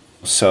traveled.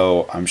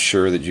 So I'm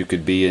sure that you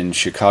could be in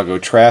Chicago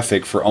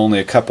traffic for only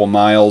a couple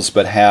miles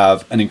but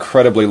have an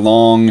incredibly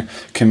long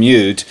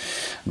commute.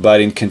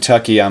 But in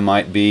Kentucky, I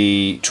might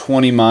be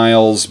 20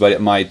 miles, but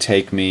it might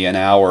take me an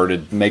hour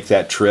to make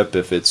that trip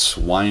if it's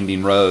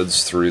winding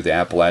roads through the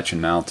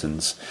Appalachian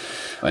Mountains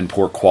and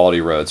poor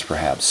quality roads,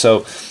 perhaps.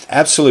 So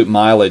absolute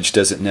mileage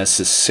doesn't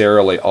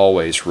necessarily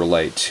always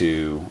relate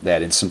to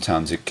that, and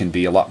sometimes it can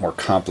be a lot more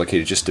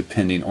complicated just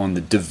depending on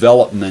the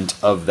development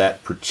of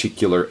that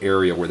particular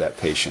area where that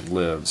patient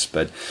lives.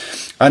 But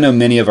I know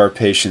many of our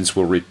patients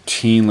will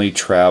routinely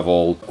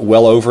travel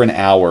well over an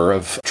hour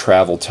of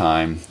travel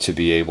time to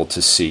be able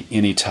to see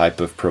any type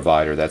of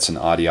provider. That's an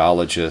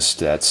audiologist,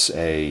 that's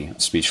a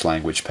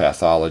speech-language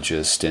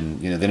pathologist,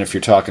 and then if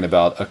you're talking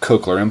about a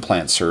cochlear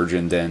implant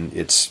surgeon, then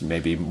it's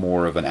maybe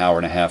more of an hour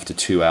and a half to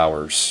 2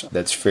 hours.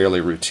 That's fairly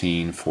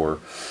routine for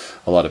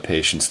a lot of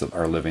patients that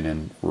are living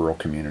in rural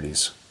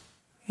communities.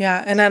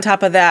 Yeah, and on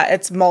top of that,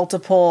 it's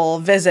multiple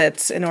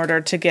visits in order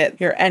to get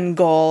your end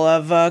goal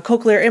of a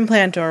cochlear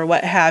implant or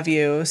what have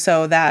you.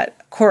 So that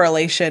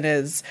correlation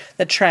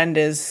the trend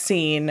is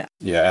seen.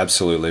 Yeah,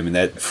 absolutely. I mean,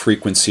 that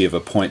frequency of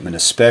appointment,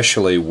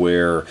 especially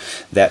where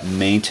that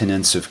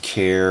maintenance of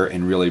care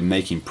and really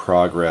making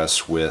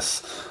progress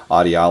with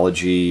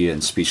audiology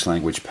and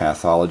speech-language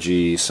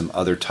pathology, some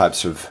other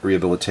types of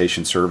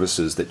rehabilitation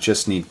services that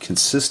just need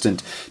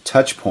consistent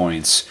touch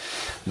points,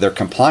 their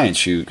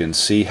compliance, you can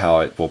see how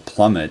it will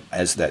plummet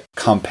as that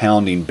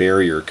compounding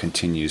barrier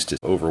continues to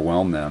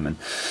overwhelm them.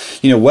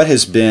 And, what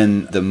has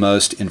been the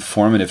most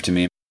informative to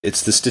me,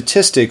 it's the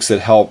statistics that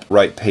help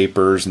write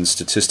papers and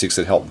statistics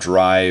that help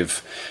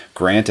drive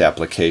grant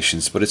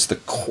applications, but it's the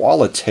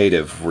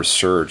qualitative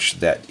research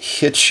that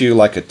hits you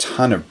like a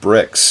ton of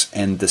bricks,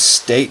 and the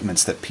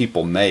statements that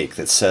people make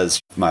that says,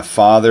 my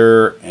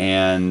father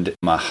and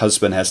my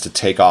husband has to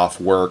take off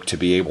work to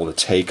be able to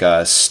take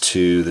us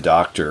to the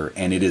doctor,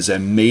 and it is a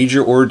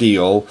major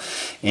ordeal,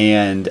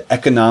 and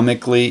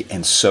economically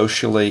and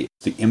socially,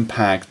 the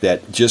impact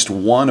that just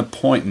one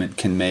appointment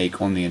can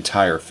make on the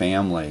entire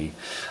family.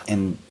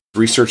 And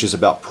research is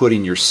about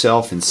putting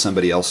yourself in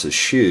somebody else's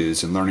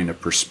shoes and learning a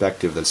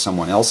perspective that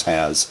someone else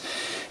has.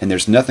 And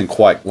there's nothing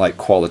quite like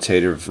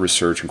qualitative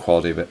research and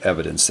qualitative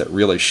evidence that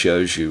really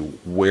shows you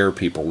where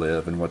people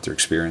live and what they're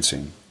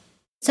experiencing.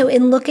 So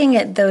in looking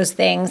at those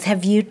things,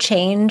 have you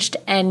changed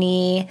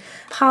any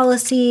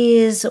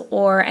policies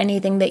or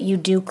anything that you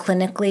do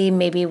clinically,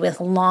 maybe with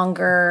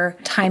longer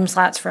time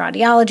slots for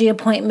audiology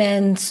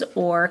appointments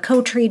or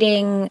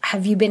co-treating?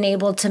 Have you been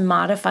able to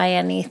modify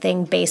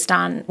anything based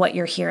on what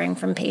you're hearing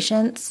from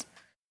patients?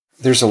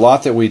 There's a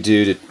lot that we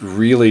do to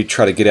really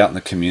try to get out in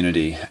the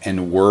community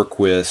and work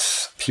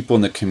with people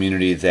in the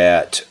community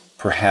that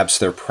perhaps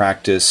their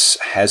practice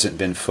hasn't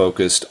been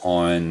focused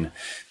on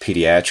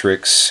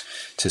pediatrics,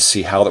 to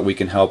see how that we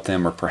can help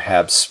them, or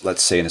perhaps,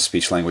 let's say in a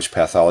speech-language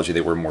pathology,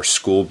 they were more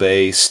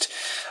school-based,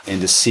 and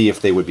to see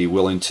if they would be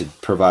willing to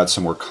provide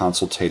some more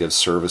consultative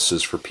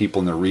services for people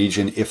in the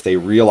region if they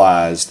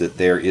realize that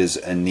there is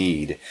a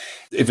need,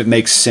 if it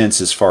makes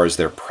sense as far as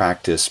their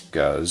practice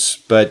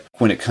goes. But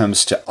when it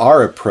comes to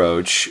our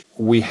approach,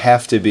 we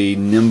have to be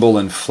nimble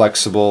and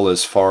flexible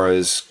as far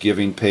as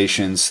giving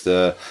patients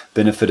the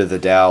benefit of the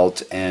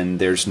doubt, and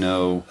there's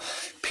no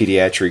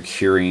pediatric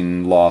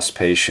hearing loss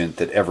patient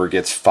that ever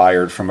gets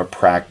fired from a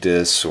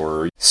practice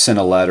or sent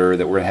a letter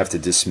that we're going to have to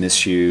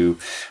dismiss you.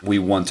 We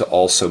want to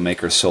also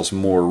make ourselves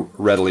more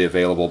readily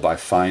available by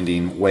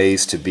finding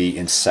ways to be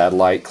in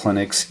satellite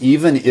clinics.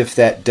 Even if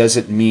that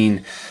doesn't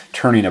mean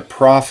turning a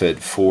profit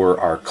for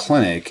our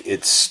clinic,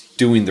 it's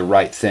doing the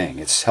right thing.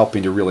 It's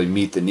helping to really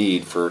meet the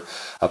need for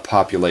a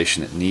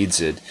population that needs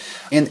it,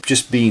 and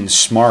just being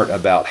smart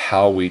about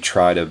how we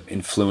try to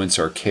influence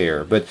our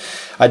care. But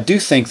I do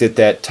think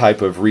that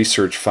type of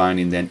research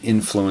finding then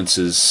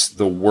influences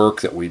the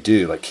work that we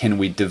do. Like, can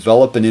we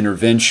develop an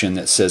intervention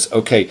that says,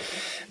 okay,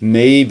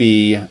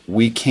 maybe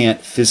we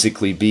can't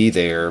physically be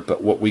there,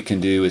 but what we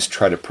can do is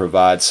try to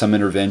provide some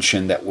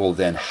intervention that will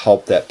then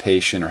help that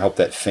patient or help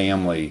that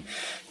family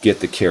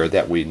get the care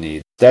that we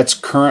need. That's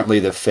currently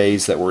the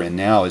phase that we're in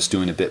now, is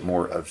doing a bit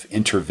more of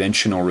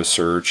interventional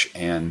research,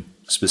 and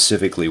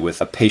specifically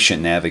with a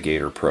patient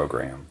navigator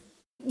program.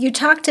 You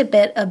talked a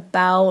bit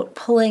about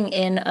pulling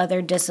in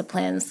other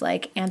disciplines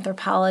like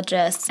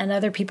anthropologists and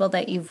other people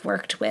that you've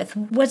worked with.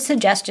 What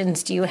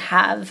suggestions do you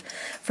have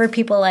for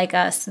people like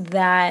us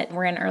that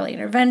we're in early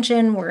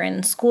intervention, we're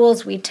in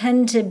schools, we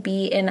tend to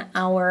be in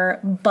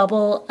our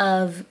bubble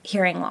of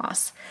hearing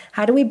loss?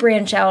 How do we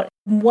branch out?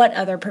 What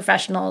other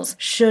professionals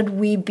should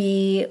we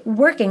be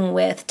working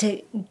with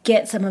to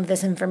get some of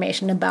this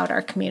information about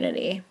our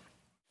community?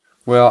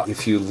 Well,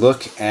 if you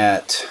look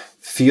at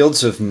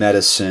fields of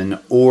medicine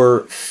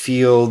or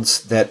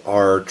fields that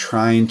are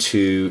trying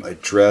to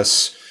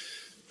address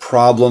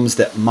problems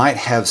that might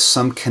have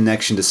some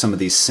connection to some of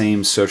these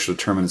same social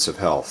determinants of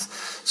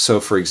health. So,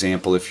 for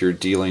example, if you're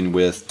dealing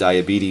with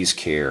diabetes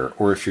care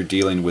or if you're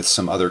dealing with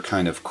some other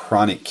kind of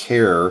chronic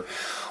care,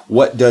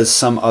 what does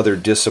some other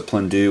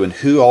discipline do and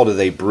who all do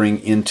they bring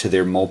into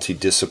their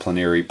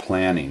multidisciplinary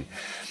planning?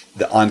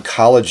 The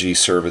oncology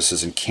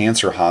services and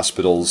cancer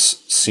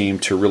hospitals seem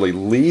to really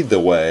lead the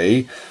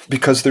way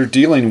because they're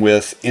dealing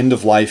with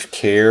end-of-life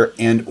care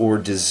and or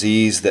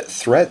disease that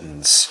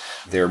threatens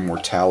their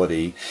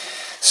mortality.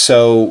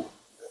 So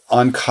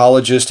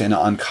oncologists and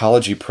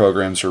oncology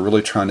programs are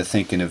really trying to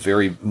think in a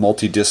very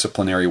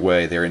multidisciplinary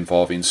way. They're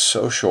involving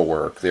social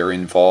work. They're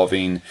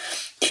involving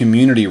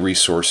community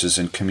resources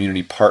and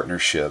community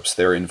partnerships.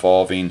 They're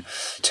involving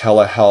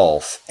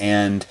telehealth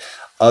and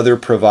other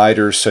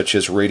providers such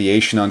as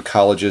radiation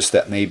oncologists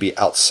that may be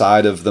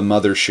outside of the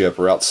mothership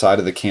or outside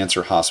of the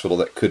cancer hospital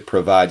that could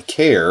provide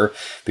care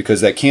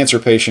because that cancer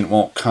patient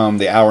won't come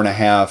the hour and a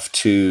half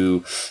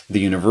to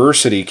the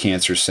university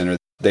cancer center.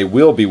 They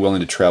will be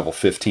willing to travel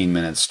 15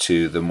 minutes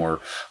to the more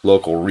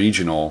local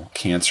regional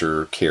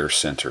cancer care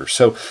center.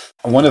 So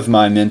one of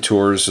my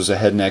mentors is a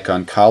head and neck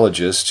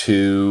oncologist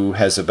who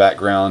has a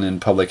background in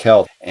public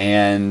health.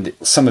 And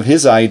some of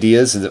his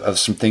ideas of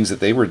some things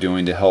that they were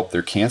doing to help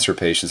their cancer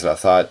patients, I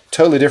thought,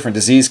 totally different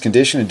disease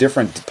condition, a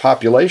different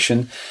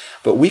population,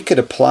 but we could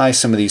apply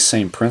some of these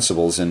same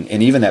principles. And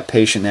even that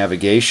patient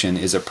navigation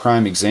is a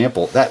prime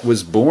example. That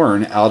was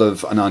born out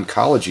of an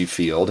oncology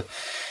field.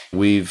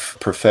 We've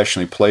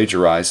professionally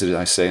plagiarized it,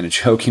 I say in a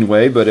joking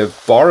way, but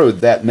have borrowed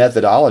that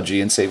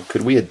methodology and say,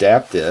 could we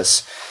adapt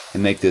this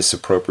and make this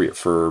appropriate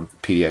for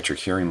pediatric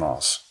hearing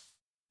loss?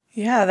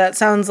 Yeah, that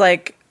sounds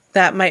like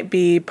that might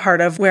be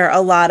part of where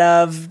a lot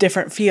of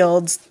different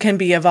fields can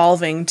be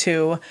evolving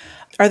to.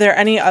 Are there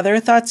any other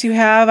thoughts you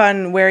have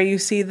on where you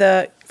see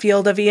the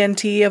field of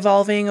ENT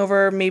evolving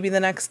over maybe the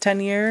next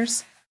 10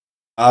 years?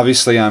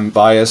 Obviously, I'm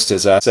biased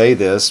as I say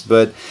this,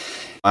 but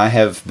I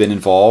have been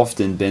involved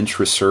in bench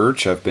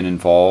research. I've been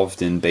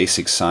involved in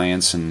basic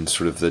science and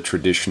sort of the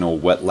traditional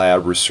wet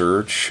lab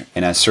research.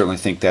 And I certainly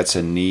think that's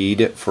a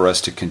need for us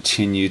to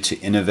continue to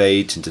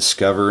innovate and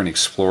discover and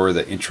explore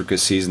the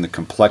intricacies and the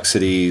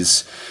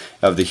complexities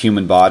of the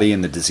human body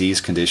and the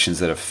disease conditions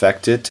that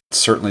affect it.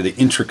 Certainly the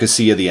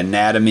intricacy of the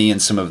anatomy and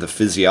some of the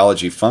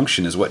physiology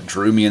function is what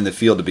drew me in the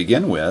field to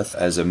begin with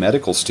as a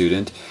medical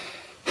student.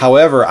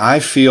 However, I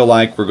feel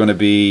like we're going to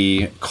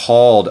be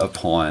called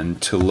upon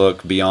to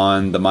look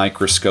beyond the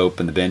microscope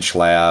and the bench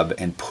lab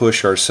and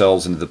push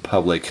ourselves into the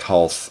public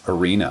health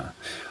arena.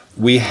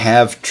 We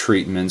have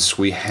treatments,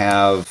 we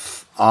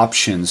have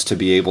options to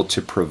be able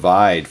to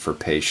provide for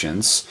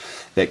patients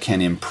that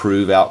can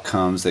improve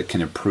outcomes, that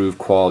can improve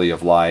quality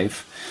of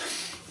life.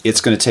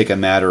 It's going to take a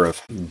matter of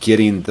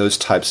getting those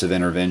types of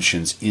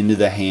interventions into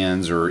the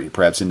hands or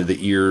perhaps into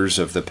the ears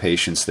of the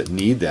patients that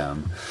need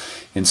them.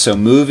 And so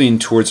moving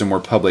towards a more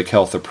public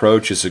health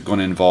approach is going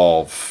to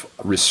involve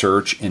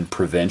research in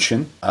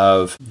prevention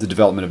of the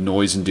development of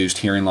noise-induced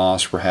hearing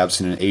loss,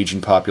 perhaps in an aging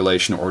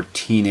population or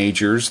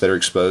teenagers that are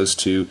exposed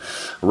to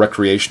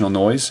recreational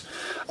noise.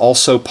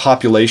 Also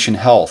population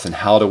health and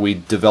how do we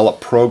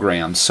develop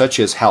programs such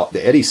as how the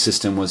EDDI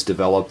system was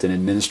developed and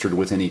administered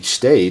within each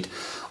state.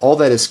 All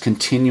that is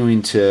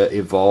continuing to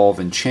evolve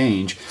and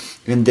change.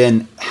 And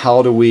then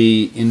how do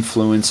we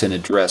influence and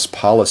address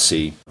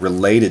policy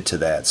related to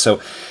that? So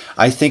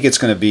I think it's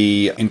going to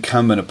be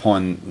incumbent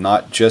upon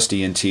not just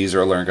ENTs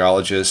or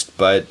laryngologists,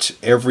 but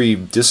every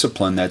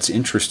discipline that's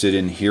interested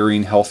in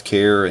hearing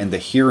healthcare and the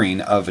hearing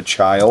of a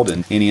child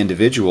and any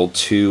individual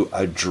to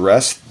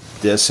address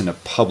this in a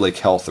public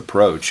health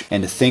approach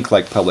and to think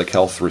like public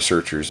health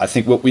researchers. I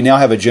think we now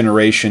have a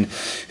generation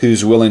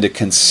who's willing to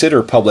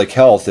consider public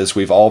health as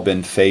we've all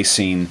been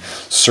facing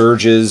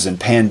surges and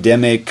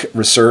pandemic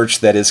research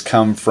that has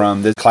come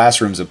from the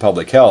classrooms of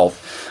public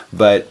health.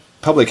 But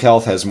public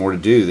health has more to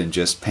do than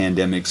just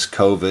pandemics,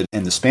 COVID,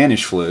 and the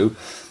Spanish flu.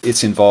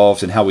 It's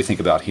involved in how we think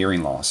about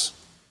hearing loss.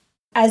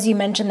 As you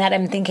mentioned that,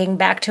 I'm thinking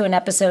back to an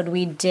episode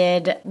we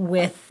did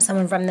with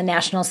someone from the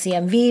National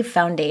CMV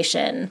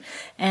Foundation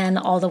and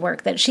all the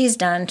work that she's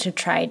done to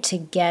try to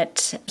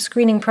get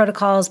screening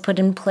protocols put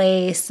in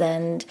place.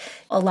 And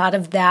a lot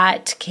of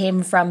that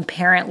came from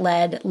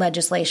parent-led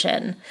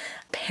legislation,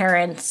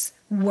 parents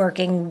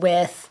working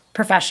with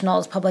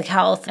professionals, public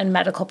health and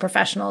medical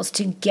professionals,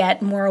 to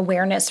get more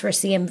awareness for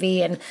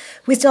CMV. And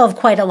we still have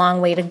quite a long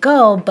way to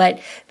go,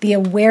 but the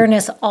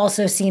awareness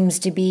also seems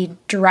to be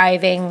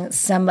driving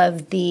some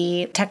of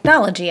the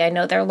technology. I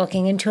know they're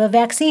looking into a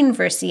vaccine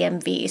for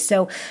CMV.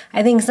 So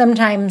I think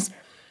sometimes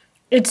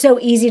it's so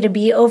easy to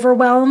be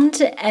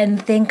overwhelmed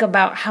and think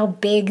about how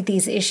big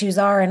these issues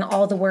are and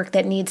all the work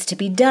that needs to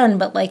be done.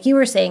 But like you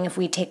were saying, if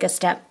we take a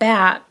step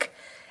back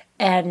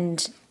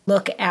and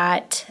look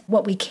at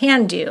what we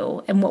can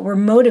do and what we're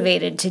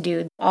motivated to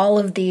do, all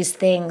of these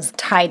things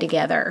tie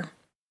together.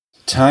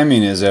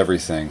 Timing is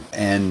everything.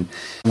 And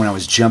when I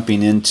was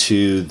jumping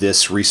into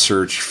this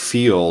research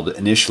field,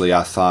 initially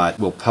I thought,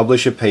 we'll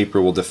publish a paper,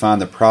 we'll define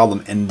the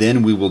problem, and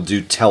then we will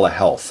do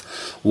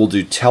telehealth. We'll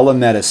do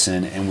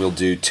telemedicine, and we'll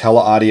do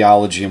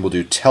teleaudiology, and we'll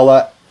do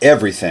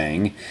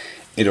everything.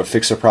 It'll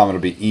fix the problem,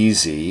 it'll be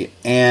easy.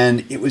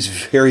 And it was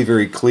very,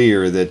 very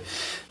clear that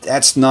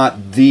that's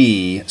not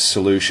the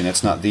solution.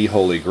 It's not the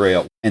holy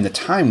grail. And the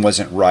time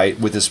wasn't right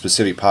with the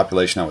specific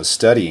population I was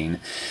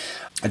studying.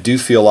 I do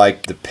feel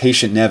like the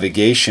patient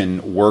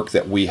navigation work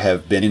that we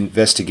have been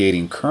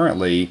investigating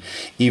currently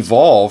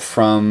evolved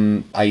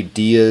from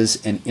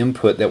ideas and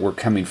input that were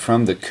coming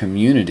from the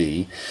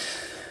community.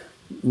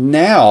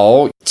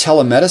 Now,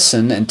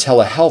 telemedicine and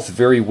telehealth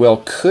very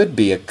well could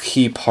be a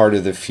key part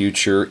of the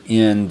future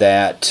in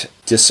that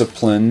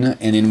discipline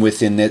and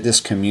within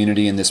this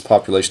community and this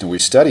population that we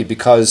study,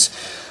 because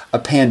a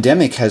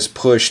pandemic has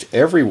pushed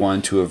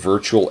everyone to a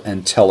virtual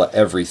and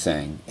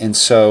tele-everything. And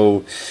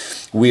so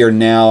we are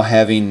now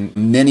having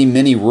many,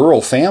 many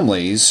rural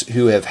families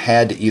who have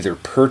had to either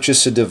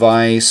purchase a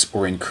device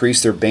or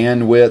increase their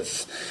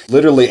bandwidth,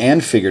 literally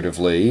and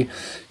figuratively,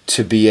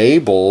 to be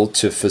able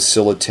to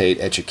facilitate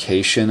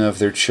education of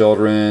their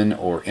children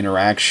or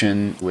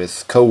interaction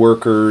with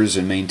coworkers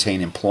and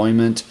maintain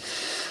employment.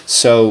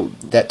 So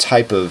that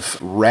type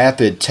of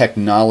rapid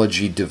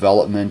technology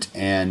development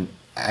and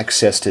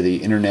access to the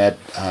internet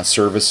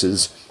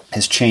services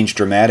has changed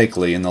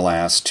dramatically in the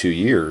last 2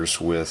 years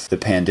with the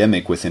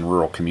pandemic within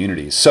rural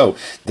communities. So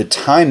the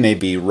time may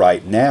be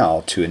right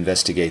now to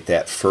investigate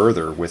that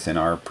further within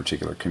our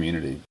particular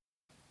community.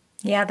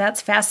 Yeah,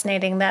 that's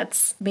fascinating.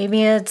 That's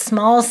maybe a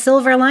small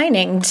silver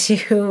lining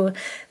to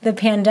the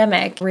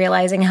pandemic,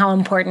 realizing how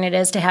important it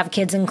is to have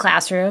kids in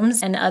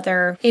classrooms and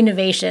other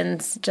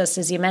innovations, just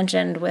as you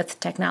mentioned, with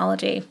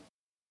technology.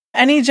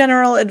 Any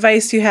general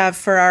advice you have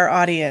for our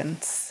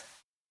audience?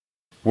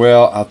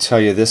 Well, I'll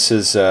tell you, this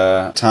is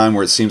a time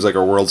where it seems like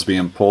our world's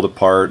being pulled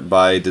apart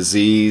by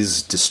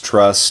disease,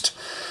 distrust,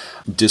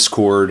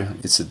 discord.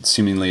 It's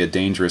seemingly a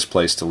dangerous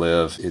place to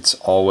live. It's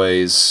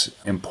always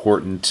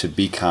important to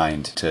be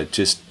kind, to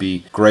just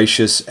be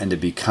gracious and to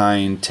be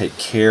kind, take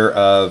care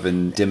of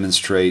and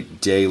demonstrate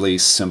daily,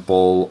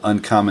 simple,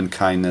 uncommon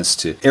kindness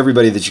to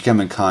everybody that you come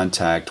in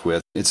contact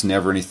with. It's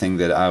never anything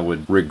that I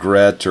would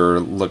regret or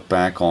look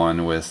back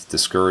on with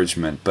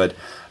discouragement. But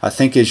I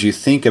think as you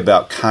think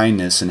about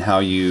kindness and how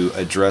you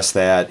address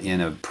that in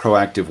a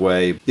proactive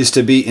way is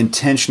to be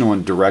intentional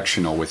and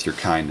directional with your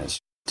kindness.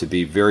 To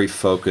be very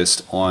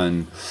focused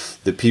on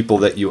the people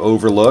that you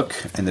overlook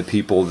and the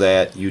people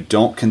that you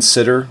don't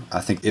consider.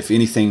 I think if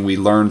anything we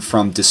learn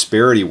from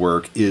disparity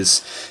work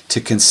is to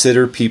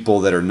consider people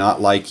that are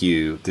not like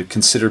you, to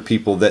consider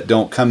people that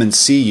don't come and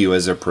see you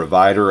as a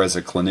provider, as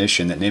a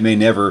clinician, that they may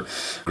never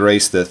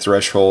grace the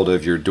threshold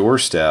of your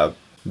doorstep.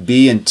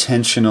 Be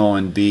intentional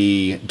and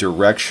be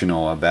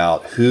directional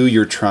about who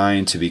you're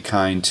trying to be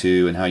kind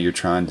to and how you're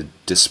trying to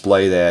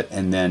display that,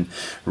 and then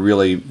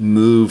really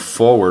move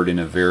forward in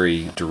a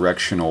very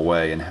directional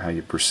way in how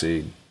you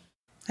proceed.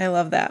 I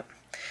love that.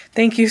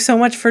 Thank you so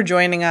much for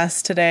joining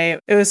us today.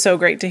 It was so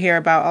great to hear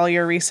about all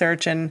your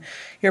research and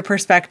your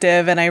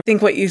perspective. And I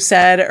think what you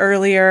said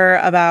earlier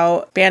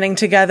about banding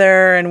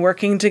together and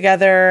working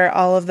together,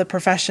 all of the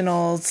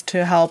professionals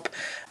to help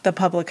the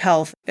public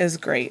health is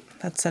great.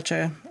 That's such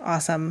an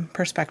awesome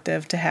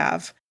perspective to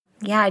have.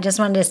 Yeah, I just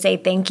wanted to say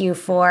thank you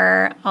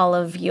for all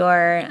of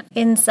your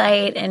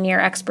insight and your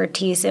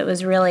expertise. It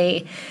was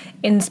really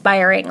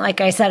inspiring.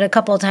 Like I said a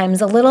couple of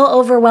times, a little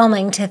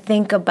overwhelming to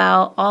think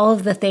about all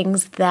of the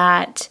things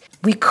that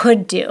we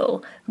could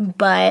do,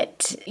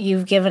 but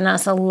you've given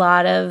us a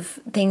lot of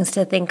things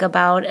to think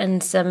about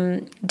and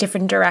some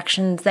different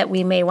directions that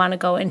we may want to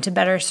go in to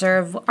better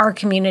serve our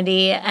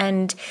community,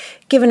 and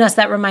given us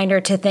that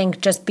reminder to think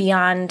just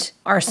beyond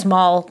our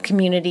small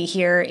community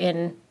here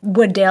in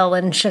Wooddale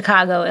and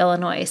Chicago,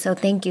 Illinois. So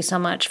thank you so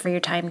much for your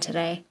time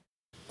today.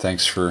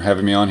 Thanks for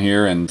having me on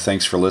here, and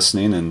thanks for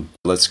listening, and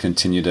let's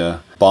continue to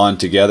bond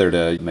together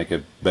to make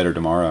a better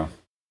tomorrow.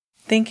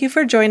 Thank you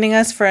for joining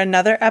us for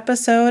another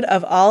episode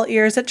of All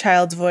Ears at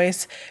Child's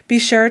Voice. Be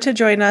sure to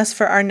join us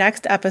for our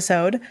next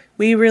episode.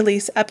 We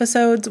release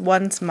episodes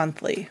once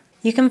monthly.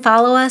 You can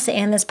follow us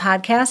and this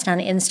podcast on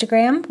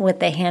Instagram with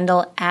the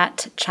handle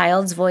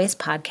 @Child's Voice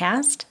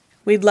Podcast.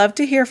 We'd love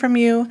to hear from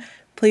you.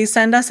 Please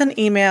send us an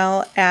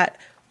email at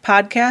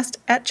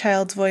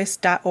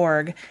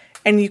podcast@childsvoice.org.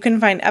 And you can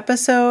find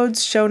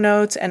episodes, show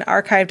notes, and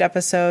archived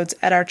episodes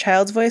at our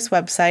Child's Voice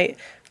website,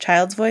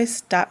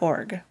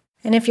 childsvoice.org.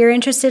 And if you're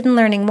interested in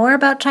learning more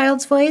about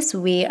Child's Voice,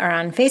 we are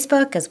on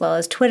Facebook as well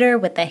as Twitter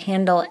with the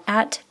handle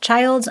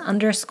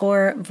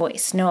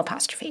 @childs_voice, no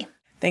apostrophe.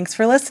 Thanks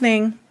for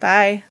listening.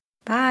 Bye.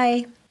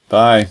 Bye.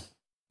 Bye.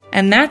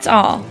 And that's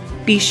all.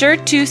 Be sure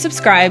to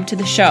subscribe to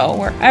the show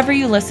wherever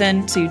you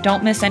listen so you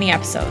don't miss any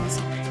episodes.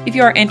 If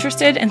you are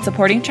interested in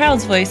supporting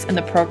Child's Voice and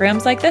the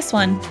programs like this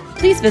one,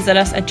 please visit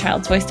us at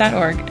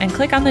childsvoice.org and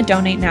click on the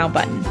Donate Now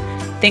button.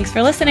 Thanks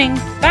for listening.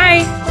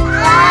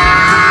 Bye!